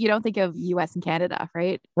don't think of US and Canada,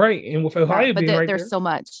 right? Right. And with Ohio but being right there's there, so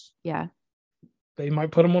much. Yeah. they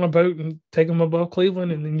might put them on a boat and take them above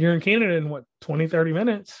Cleveland, and then you're in Canada in 20, 30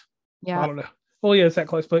 minutes. Yeah. I don't know. Well, yeah, it's that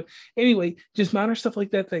close. But anyway, just minor stuff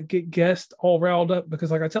like that get guests all riled up,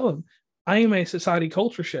 because like I tell them, I am a society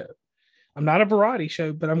culture show. I'm not a variety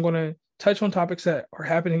show, but I'm going to touch on topics that are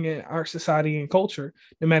happening in our society and culture,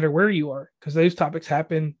 no matter where you are, because those topics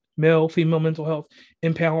happen: male, female mental health,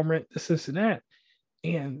 empowerment, this and that.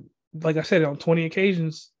 And like I said, on 20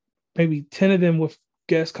 occasions, maybe 10 of them with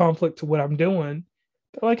guest conflict to what I'm doing,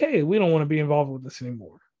 they're like, hey, we don't want to be involved with this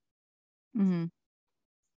anymore. Mm-hmm.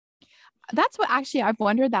 That's what actually I've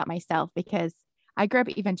wondered that myself, because I grew up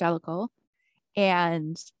evangelical,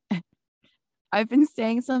 and I've been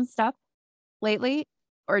saying some stuff lately,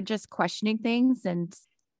 or just questioning things, and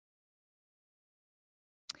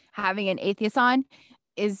having an atheist on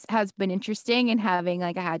has been interesting. And having,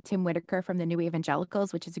 like, I had Tim Whitaker from the New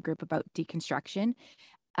Evangelicals, which is a group about deconstruction,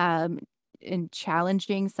 and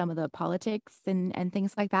challenging some of the politics and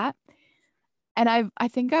things like that. And I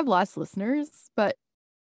think I've lost listeners, but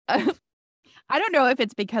I don't know if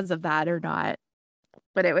it's because of that or not.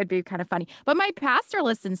 But it would be kind of funny. But my pastor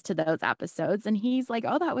listens to those episodes, and he's like,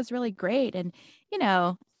 oh, that was really great. And,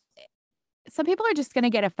 some people are just going to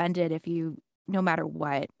get offended no matter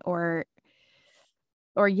what, or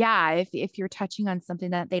yeah, if you're touching on something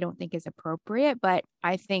that they don't think is appropriate. But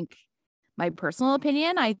I think, my personal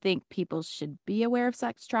opinion, I think people should be aware of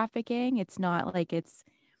sex trafficking. It's not like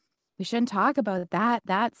we shouldn't talk about that.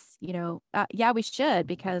 That's, yeah, we should,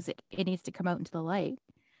 because it needs to come out into the light.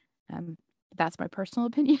 That's my personal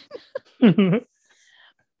opinion.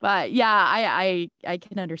 But yeah, I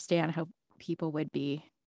can understand how people would be.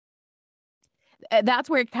 that's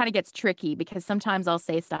where it kind of gets tricky, because sometimes I'll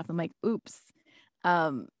say stuff, I'm like, oops.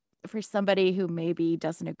 For somebody who maybe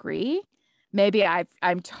doesn't agree, maybe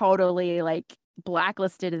I'm totally like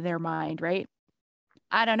blacklisted in their mind, right?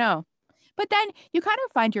 I don't know. But then you kind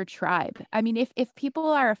of find your tribe. I mean, if people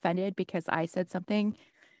are offended because I said something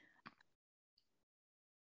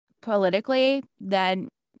politically, then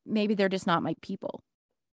maybe they're just not my people.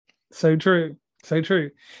 So true. So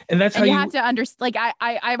true. And that's And how you have to understand, like,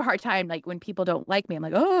 I have a hard time, like, when people don't like me, I'm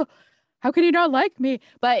like, oh, how can you not like me?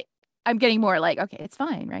 But I'm getting more like, okay, it's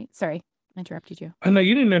fine, right? Sorry, I interrupted you. I know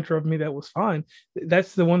you didn't interrupt me. That was fine.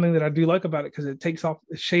 That's the one thing that I do like about it, because it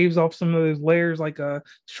shaves off some of those layers. Like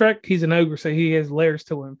Shrek, he's an ogre, so he has layers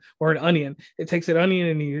to him, or an onion. It takes an onion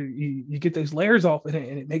and you get those layers off in it,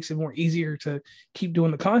 and it makes it more easier to keep doing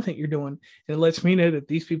the content you're doing. And it lets me know that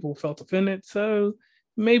these people felt offended. So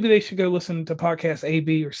maybe they should go listen to podcast A,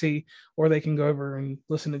 B, or C, or they can go over and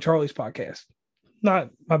listen to Charlie's podcast. Not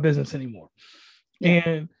my business anymore.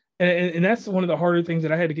 Yeah. And that's one of the harder things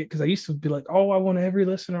that I had to get, because I used to be like, oh, I want every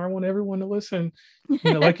listener, I want everyone to listen.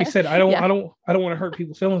 Like you said, I don't want to hurt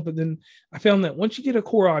people's feelings. But then I found that once you get a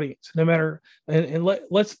core audience, no matter, and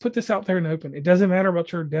let's put this out there and open, it doesn't matter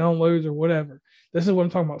about your downloads or whatever. This is what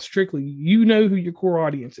I'm talking about strictly. You know who your core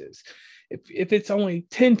audience is. If it's only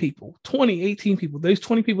 10 people, 20, 18 people, those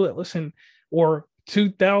 20 people that listen, or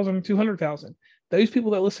 2,000, 200,000, those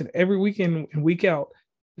people that listen every week in and week out,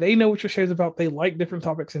 they know what your show's about. They like different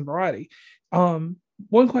topics and variety. One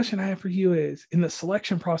question I have for you is, in the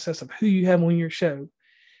selection process of who you have on your show,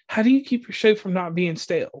 how do you keep your show from not being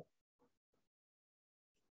stale?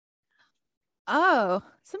 Oh,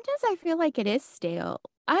 sometimes I feel like it is stale.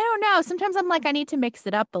 I don't know. Sometimes I'm like, I need to mix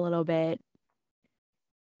it up a little bit.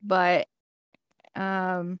 But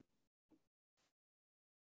I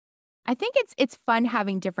think it's fun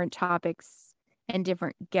having different topics and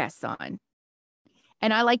different guests on.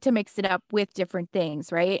 And I like to mix it up with different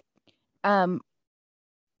things, right? But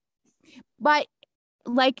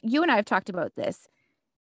like you and I have talked about this,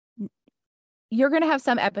 you're going to have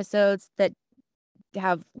some episodes that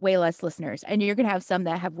have way less listeners, and you're going to have some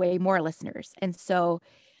that have way more listeners. And so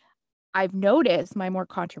I've noticed my more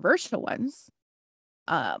controversial ones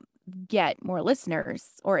get more listeners,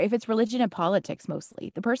 or if it's religion and politics,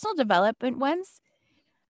 mostly. The personal development ones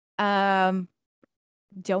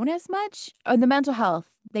don't as much. The mental health,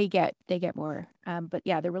 they get more. But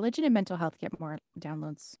yeah, the religion and mental health get more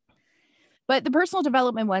downloads. But the personal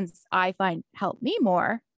development ones I find help me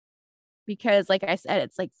more, because like I said,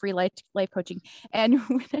 it's like free life coaching. And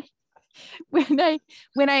when I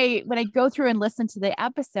go through and listen to the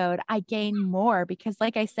episode, I gain more, because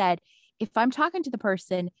like I said, if I'm talking to the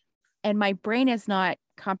person and my brain is not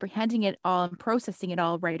comprehending it all and processing it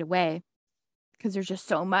all right away, because there's just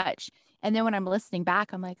so much. And then when I'm listening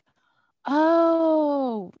back, I'm like,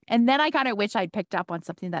 oh, and then I kind of wish I'd picked up on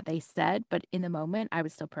something that they said, but in the moment I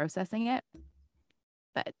was still processing it.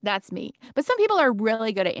 But that's me. But some people are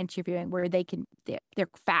really good at interviewing, where they're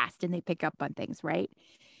fast and they pick up on things, right?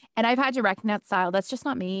 And I've had to reconcile, that's just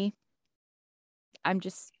not me. I'm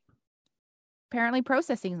just apparently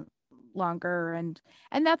processing longer, and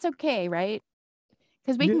that's okay, right?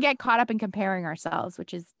 Because we can get caught up in comparing ourselves,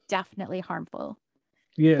 which is definitely harmful.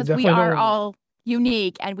 Yeah, because definitely we are all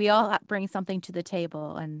unique and we all bring something to the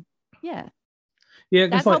table. And yeah,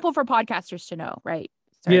 that's helpful for podcasters to know, right?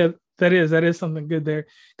 Sorry. Yeah, that is something good there,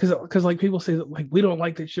 because like people say that, like, we don't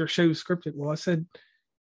like that your show's scripted. Well, I said,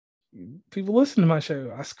 people listen to my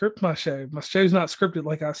show. I script my show. My show's not scripted.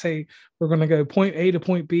 Like I say, we're going to go point A to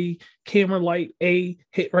point B, camera light A,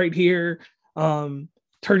 hit right here, turn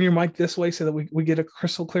your mic this way so that we get a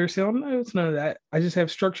crystal clear sound. No, it's none of that. I just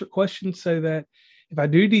have structured questions so that if I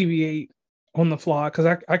do deviate on the fly, because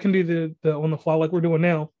I can do the on the fly like we're doing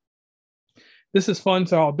now, this is fun,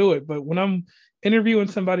 so I'll do it. But when I'm interviewing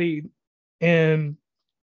somebody, and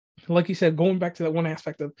like you said, going back to that one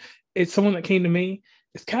aspect of, it's someone that came to me,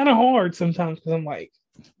 it's kind of hard sometimes, because I'm like,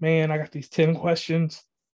 man, I got these 10 questions.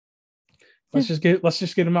 Let's just get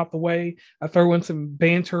them out the way. I throw in some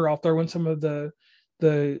banter. I'll throw in some of the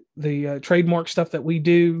trademark stuff that we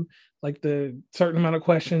do, like the certain amount of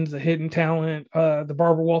questions, the hidden talent, the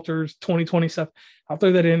Barbara Walters 2020 stuff. I'll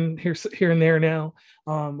throw that in here and there now,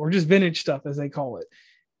 or just vintage stuff, as they call it.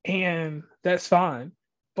 And that's fine.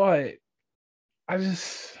 But I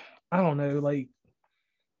don't know, like,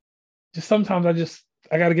 just sometimes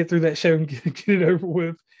I got to get through that show and get it over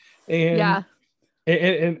with. And yeah.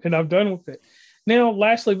 And I'm done with it. Now,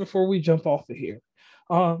 lastly, before we jump off of here,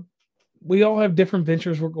 we all have different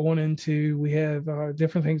ventures we're going into. We have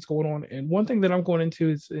different things going on. And one thing that I'm going into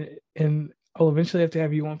is, and I'll eventually have to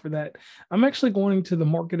have you on for that. I'm actually going into the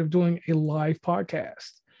market of doing a live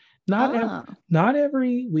podcast. Not Oh, not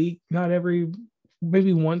every week, not every,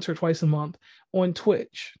 maybe once or twice a month on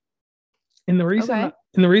Twitch. And okay.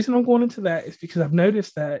 the reason I'm going into that is because I've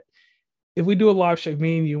noticed that if we do a live show,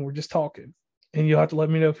 me and you, and we're just talking, and you'll have to let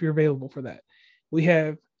me know if you're available for that. We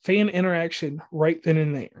have fan interaction right then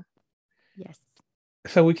and there. Yes.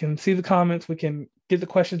 So we can see the comments, we can get the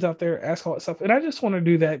questions out there, ask all that stuff. And I just want to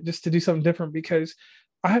do that just to do something different because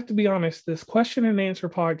I have to be honest, this question and answer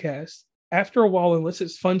podcast, after a while, unless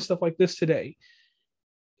it's fun stuff like this today,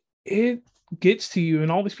 it gets to you. And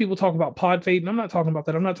all these people talk about pod fade, and I'm not talking about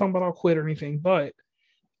that. I'm not talking about I'll quit or anything, but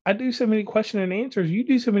I do so many question and answers. You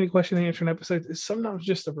do so many question and answer episodes. It's sometimes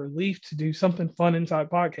just a relief to do something fun inside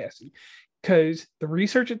podcasting because the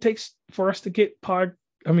research it takes for us to get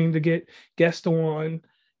to get guests on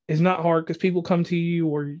is not hard because people come to you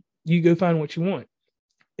or you go find what you want.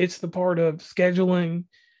 It's the part of scheduling,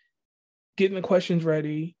 getting the questions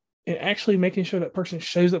ready, and actually making sure that person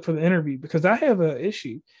shows up for the interview because I have an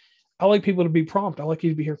issue. I like people to be prompt. I like you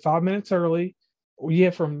to be here 5 minutes early. Or you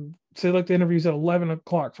have from say like the interview's at 11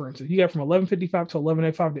 o'clock, for instance. You got from 11:55 to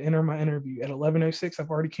 11:05 to enter my interview. At 11:06,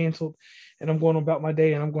 I've already canceled, and I'm going about my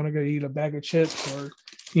day, and I'm going to go eat a bag of chips or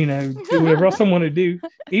do whatever else I want to do.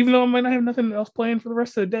 Even though I might not have nothing else planned for the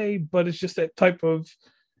rest of the day, but it's just that type of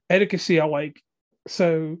etiquette I like.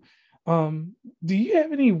 So, do you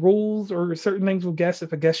have any rules or certain things with guests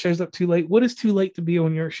if a guest shows up too late? What is too late to be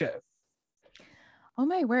on your show? Oh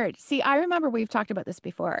my word. See, I remember we've talked about this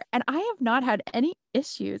before, and I have not had any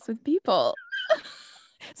issues with people.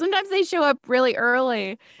 Sometimes they show up really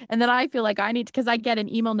early, and then I feel like I need to, because I get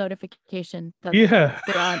an email notification that Yeah.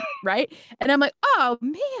 they're on, right? And I'm like, oh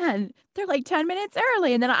man, they're like 10 minutes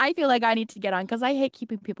early. And then I feel like I need to get on because I hate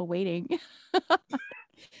keeping people waiting.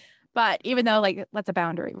 But even though like that's a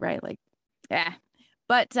boundary, right? Like, yeah.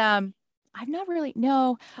 But I've not really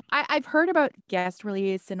no. I've heard about guest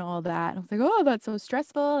release and all that. And I was like, oh, that's so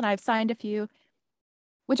stressful. And I've signed a few,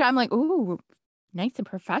 which I'm like, ooh, nice and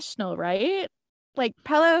professional, right? Like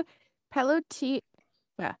Pello Tea,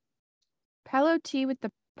 yeah, Pello Tea with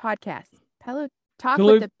the podcast. Pello Talk with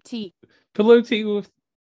Pillow the Tea. pillow tea with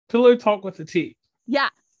pillow talk with the tea. Yeah.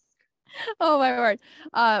 Oh my word.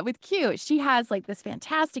 With Q, she has like this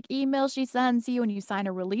fantastic email she sends you when you sign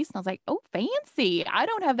a release. And I was like, oh, fancy. I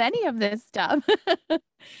don't have any of this stuff.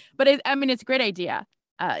 But I mean, it's a great idea.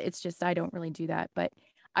 It's just I don't really do that. But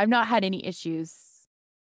I've not had any issues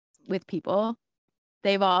with people.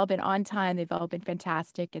 They've all been on time. They've all been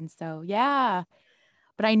fantastic. And so yeah.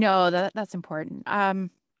 But I know that that's important.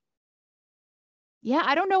 Yeah,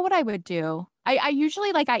 I don't know what I would do. I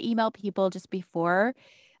usually like I email people just before,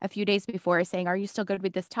 a few days before, saying, "Are you still good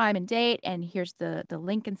with this time and date? And here's the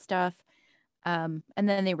link and stuff." And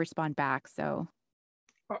then they respond back. So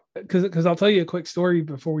Because I'll tell you a quick story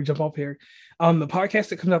before we jump off here. The podcast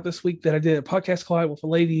that comes out this week that I did a podcast collab with a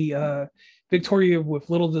lady, Victoria with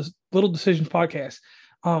Little Decisions podcast.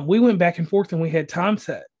 We went back and forth and we had time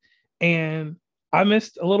set, and I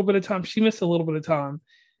missed a little bit of time. She missed a little bit of time,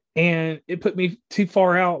 and it put me too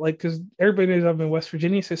far out. Like because everybody knows I'm in West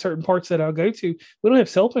Virginia, so certain parts that I'll go to, we don't have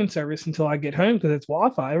cell phone service until I get home because it's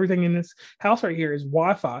Wi-Fi. Everything in this house right here is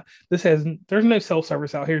Wi-Fi. There's no cell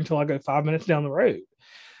service out here until I go 5 minutes down the road.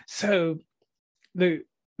 So the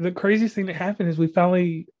craziest thing that happened is we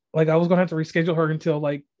finally like I was gonna have to reschedule her until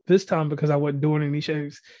like this time because I wasn't doing any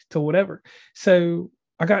shows till whatever. So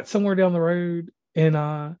I got somewhere down the road in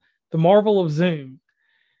the marvel of Zoom.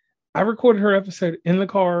 I recorded her episode in the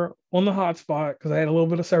car on the hotspot because I had a little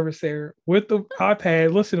bit of service there with the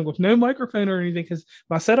iPad, listening with no microphone or anything. Because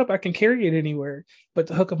my setup, I can carry it anywhere, but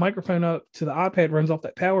to hook a microphone up to the iPad runs off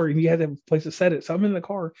that power, and you have to have a place to set it. So I'm in the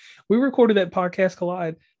car. We recorded that podcast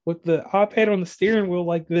collide with the iPad on the steering wheel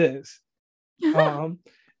like this, and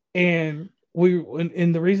and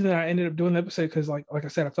the reason that I ended up doing the episode because like I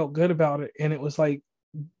said, I felt good about it, and it was like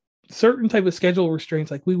certain type of schedule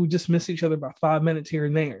restraints, like we would just miss each other by 5 minutes here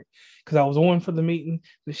and there because I was on for the meeting.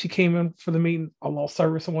 Then she came in for the meeting. I lost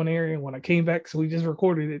service in one area. And when I came back, so we just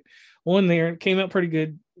recorded it on there and it came out pretty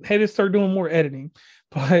good. Had to start doing more editing.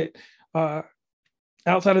 But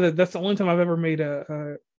outside of that, that's the only time I've ever made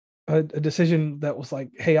a decision that was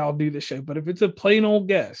like, hey, I'll do this show. But if it's a plain old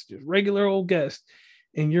guest, just regular old guest,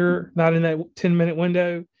 and you're not in that 10-minute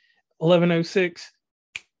window, 11:06,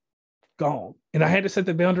 gone. And I had to set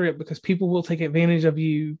the boundary up because people will take advantage of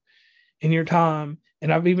you in your time.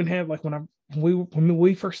 And I've even had like when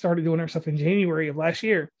we first started doing our stuff in January of last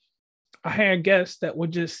year, I had guests that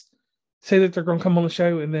would just say that they're going to come on the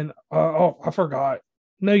show and then oh, I forgot.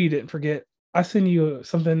 No, you didn't forget. I send you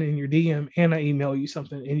something in your DM and I email you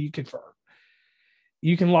something and you confirm.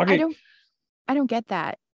 You can lock it. I don't get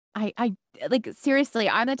that. I like, seriously,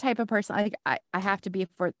 I'm the type of person, like, I have to be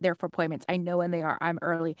there for appointments. I know when they are. I'm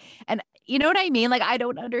early. And you know what I mean? Like, I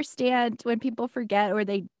don't understand when people forget or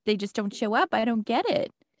they just don't show up. I don't get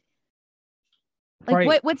it. Like,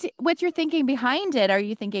 Right. what's your thinking behind it? Are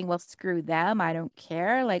you thinking, well, screw them, I don't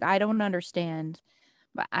care? Like, I don't understand.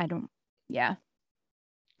 But I don't, yeah.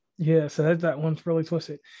 Yeah, so that one's really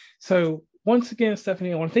twisted. So once again,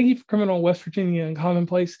 Stephanie, I want to thank you for coming on West Virginia and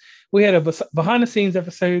Commonplace. We had a behind the scenes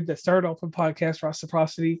episode that started off with podcast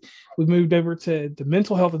Reciprocity. We moved over to the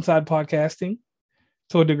mental health inside podcasting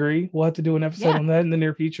to a degree. We'll have to do an episode on that in the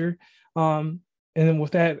near future. And then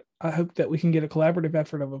with that, I hope that we can get a collaborative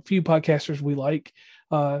effort of a few podcasters we like.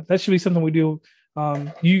 That should be something we do.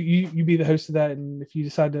 You be the host of that, and if you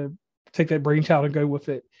decide to take that brainchild and go with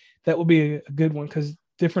it, that will be a good one because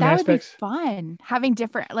different that aspects. Would be fun having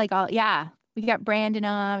different, like, all, yeah. We got Brandon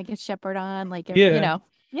on, we get Shepard on, like, yeah, you know,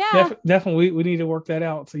 yeah, definitely. We need to work that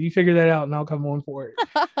out. So you figure that out, and I'll come on for it.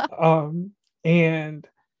 And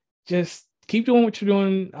just keep doing what you're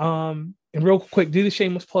doing. And real quick, do the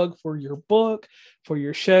shameless plug for your book, for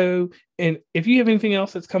your show, and if you have anything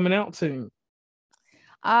else that's coming out soon.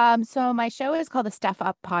 So my show is called the Stuff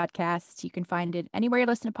Up Podcast. You can find it anywhere you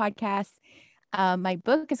listen to podcasts. My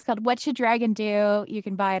book is called What Should Dragon Do? You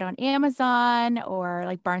can buy it on Amazon or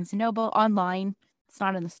like Barnes and Noble online. It's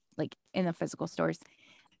not in the physical stores.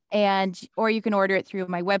 Or you can order it through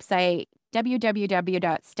my website,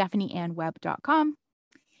 www.stephanieannwebb.com.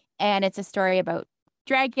 And it's a story about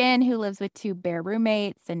Dragon who lives with 2 bear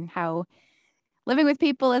roommates and how living with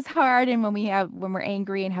people is hard. And when we're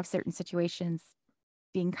angry and have certain situations,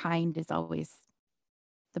 being kind is always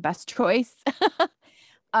the best choice.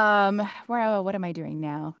 What am I doing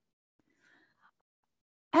now?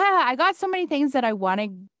 I got so many things that I want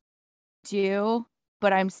to do,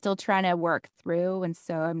 but I'm still trying to work through, and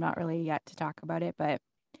so I'm not really yet to talk about it. But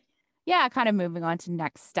yeah, kind of moving on to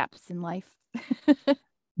next steps in life.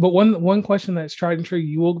 But one question that's tried and true: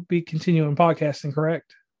 you will be continuing podcasting,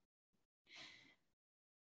 correct?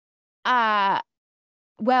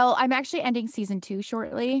 Well, I'm actually ending season 2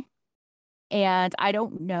 shortly. And I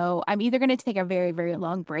don't know. I'm either going to take a very, very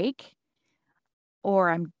long break,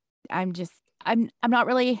 or I'm not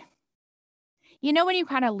really, when you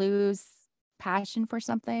kind of lose passion for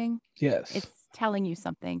something. Yes. It's telling you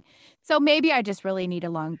something. So maybe I just really need a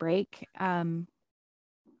long break.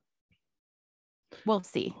 We'll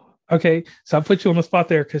see. Okay, so I put you on the spot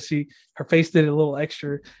there because her face did a little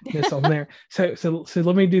extraness on there. So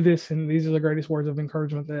let me do this, and these are the greatest words of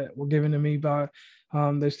encouragement that were given to me by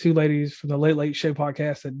those 2 ladies from the Late Late Show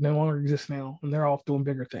podcast that no longer exist now, and they're off doing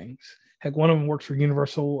bigger things. Heck, one of them works for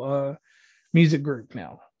Universal Music Group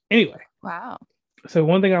now. Anyway, wow. So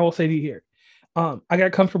one thing I will say to you here, I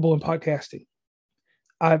got comfortable in podcasting.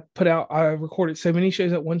 I recorded so many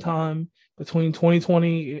shows at one time between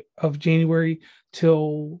 2020 of January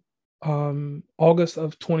till August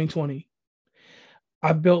of 2020.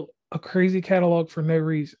 I built a crazy catalog for no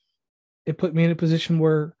reason. It put me in a position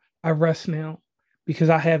where I rest now because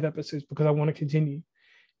I have episodes, because I want to continue.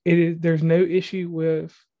 There's no issue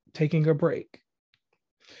with taking a break.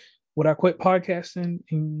 Would I quit podcasting?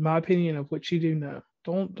 In my opinion, of what you do now,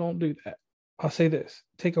 don't do that. I'll say this: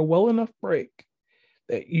 take a well enough break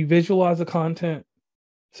that you visualize the content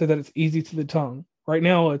so that it's easy to the tongue. Right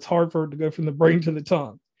now, it's hard for it to go from the brain to the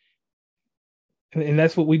tongue. And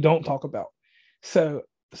that's what we don't talk about. So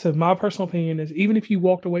my personal opinion is, even if you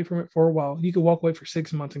walked away from it for a while, you could walk away for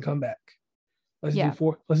 6 months and come back. Let's do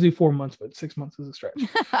 4 months, but 6 months is a stretch.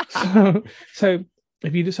 So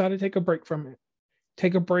if you decide to take a break from it,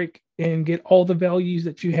 take a break and get all the values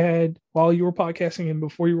that you had while you were podcasting and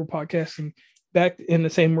before you were podcasting back in the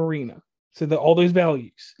same arena. So that all those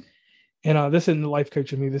values. And this isn't the life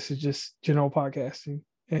coach of me. This is just general podcasting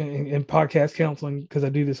and podcast counseling, because I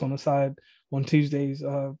do this on the side on Tuesdays,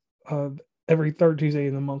 every 3rd Tuesday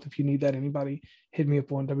in the month. If you need that, anybody, hit me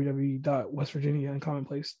up on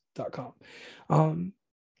www.westvirginiaandcommonplace.com. And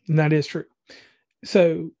that is true.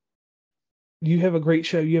 So you have a great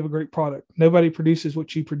show. You have a great product. Nobody produces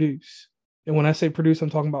what you produce. And when I say produce, I'm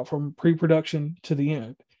talking about from pre-production to the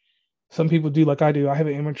end. Some people do like I do. I have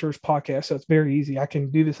an amateur's podcast, so it's very easy. I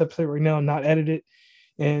can do this episode right now and not edit it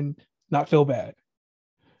and not feel bad.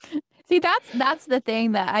 See, that's the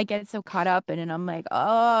thing that I get so caught up in, and I'm like,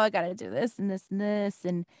 oh, I got to do this and this and this,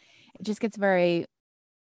 and it just gets it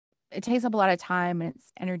takes up a lot of time, and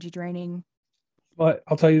it's energy draining. But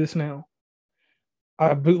I'll tell you this now.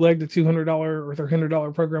 I bootlegged a $200 or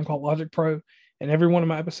 $300 program called Logic Pro, and every one of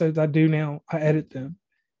my episodes I do now, I edit them.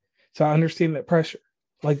 So I understand that pressure.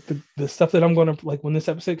 like the stuff that I'm going to, like when this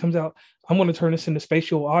episode comes out, I'm going to turn this into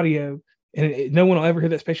spatial audio, and no one will ever hear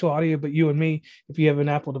that spatial audio but you and me. If you have an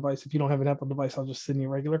Apple device, if you don't have an Apple device, I'll just send you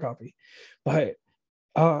a regular copy. But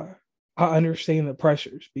I understand the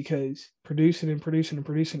pressures, because producing,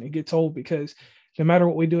 it gets old, because no matter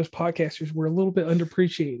what we do as podcasters, we're a little bit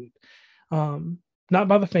underappreciated. Not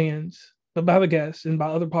by the fans, but by the guests and by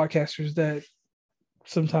other podcasters that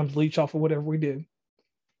sometimes leech off of whatever we do.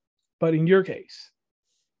 But in your case,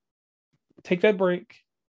 take that break.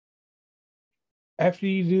 After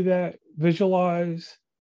you do that, visualize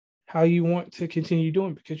how you want to continue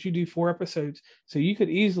doing, because you do 4 episodes. So you could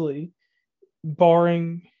easily,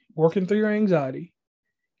 barring working through your anxiety,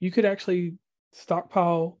 you could actually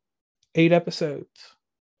stockpile 8 episodes,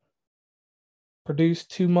 produce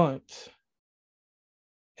 2 months.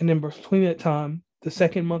 And then between that time, the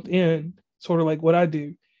second month in, sort of like what I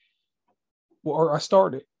do, or I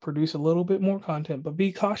started, produce a little bit more content, but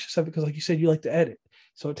be cautious of it, because like you said, you like to edit.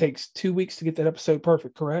 So it takes 2 weeks to get that episode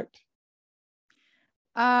perfect, correct?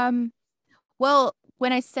 Well,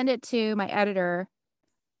 when I send it to my editor,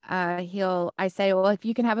 I say, well, if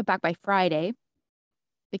you can have it back by Friday,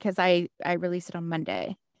 because I release it on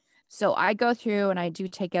Monday. So I go through and I do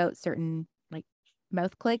take out certain like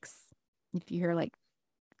mouth clicks. If you hear like,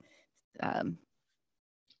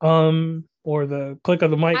 or the click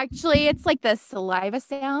of the mic. Actually, it's like the saliva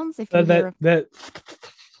sounds. If you hear that.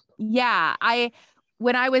 Yeah,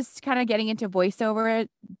 when I was kind of getting into voiceover,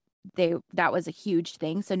 that was a huge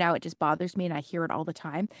thing. So now it just bothers me and I hear it all the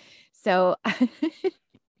time. So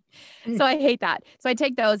so I hate that. So I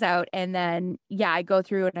take those out, and then I go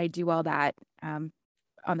through and I do all that on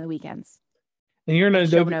the weekends. And you're an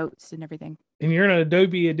show Adobe notes and everything. And you're an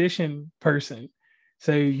Adobe Edition person.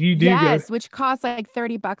 So you do which costs like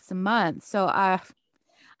 $30 a month. So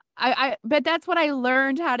but that's what I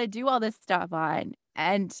learned how to do all this stuff on.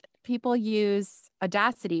 And people use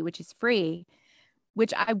Audacity, which is free,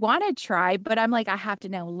 which I want to try, but I'm like, I have to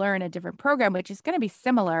now learn a different program, which is going to be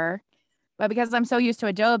similar. But because I'm so used to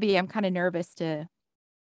Adobe, I'm kind of nervous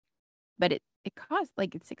but it costs,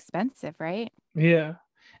 like, it's expensive, right? Yeah.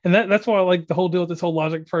 And that's why I like the whole deal with this whole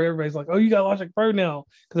Logic Pro. Everybody's like, oh, you got Logic Pro now,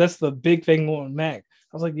 because that's the big thing on Mac.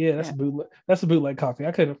 I was like, yeah, that's a bootleg copy.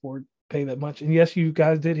 I couldn't afford to pay that much. And yes, you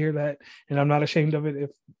guys did hear that, and I'm not ashamed of it. If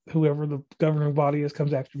whoever the governing body is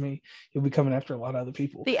comes after me, you'll be coming after a lot of other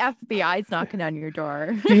people. The FBI's knocking on your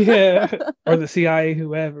door. Yeah, or the CIA,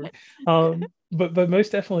 whoever. But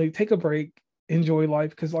most definitely take a break, enjoy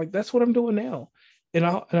life, because like that's what I'm doing now. And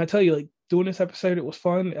I tell you, like, doing this episode, it was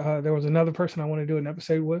fun. There was another person I want to do an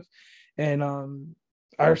episode with, and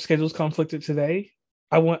our schedules conflicted today.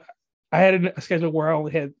 I had a schedule where I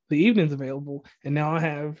only had the evenings available, and now I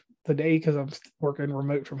have the day, because I'm working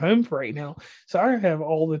remote from home for right now. So I have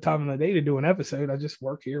all the time in the day to do an episode. I just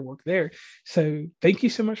work here, work there. So thank you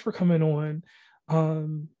so much for coming on.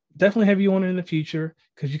 Definitely have you on in the future,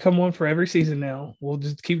 because you come on for every season now. We'll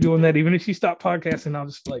just keep doing that. Even if you stop podcasting, I'll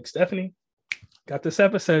just like, Stephanie, got this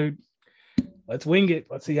episode. Let's wing it.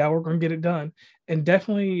 Let's see how we're going to get it done. And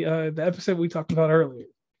definitely the episode we talked about earlier,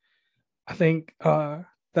 I think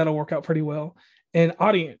that'll work out pretty well. And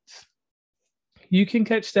audience, you can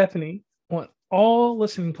catch Stephanie on all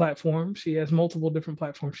listening platforms. She has multiple different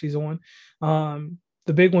platforms she's on.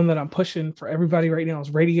 The big one that I'm pushing for everybody right now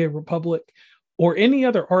is Radio Republic, or any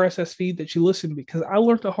other RSS feed that you listen, because I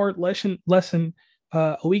learned a hard lesson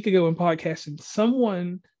a week ago in podcasting.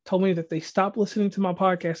 Someone told me that they stopped listening to my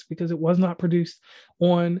podcast because it was not produced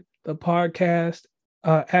on the podcast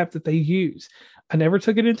app that they use. I never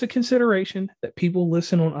took it into consideration that people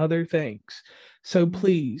listen on other things. So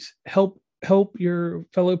please help your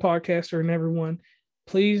fellow podcaster and everyone.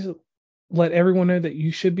 Please let everyone know that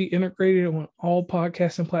you should be integrated on all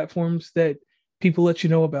podcasting platforms that people let you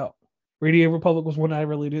know about. Radio Republic was one I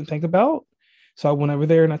really didn't think about. So I went over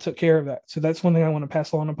there and I took care of that. So that's one thing I want to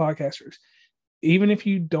pass along to podcasters. Even if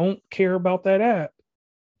you don't care about that app,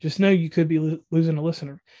 just know you could be losing a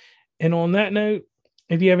listener. And on that note,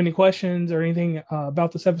 if you have any questions or anything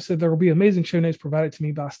about this episode, there will be amazing show notes provided to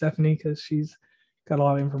me by Stephanie, because she's got a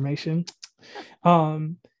lot of information.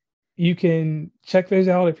 You can check those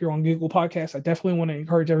out if you're on Google Podcasts. I definitely want to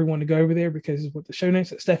encourage everyone to go over there, because with the show notes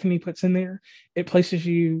that Stephanie puts in there, it places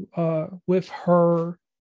you with her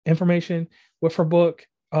information, with her book.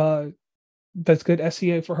 That's good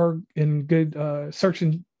SEO for her, and good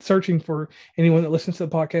searching for anyone that listens to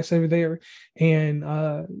the podcast over there. And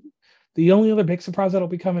the only other big surprise that'll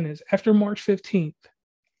be coming is after March 15th,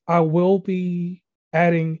 I will be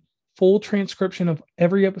adding full transcription of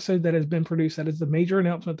every episode that has been produced. That is the major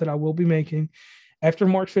announcement that I will be making. after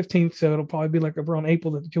March 15th. So it'll probably be like around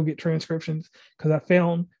April that you'll get transcriptions. Because I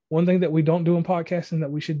found one thing that we don't do in podcasting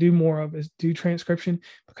that we should do more of is do transcription,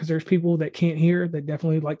 because there's people that can't hear that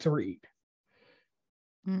definitely like to read.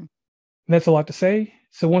 And that's a lot to say.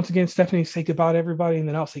 So once again, Stephanie, say goodbye to everybody, and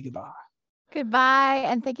then I'll say goodbye. Goodbye.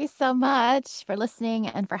 And thank you so much for listening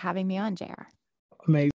and for having me on, JR. Amazing.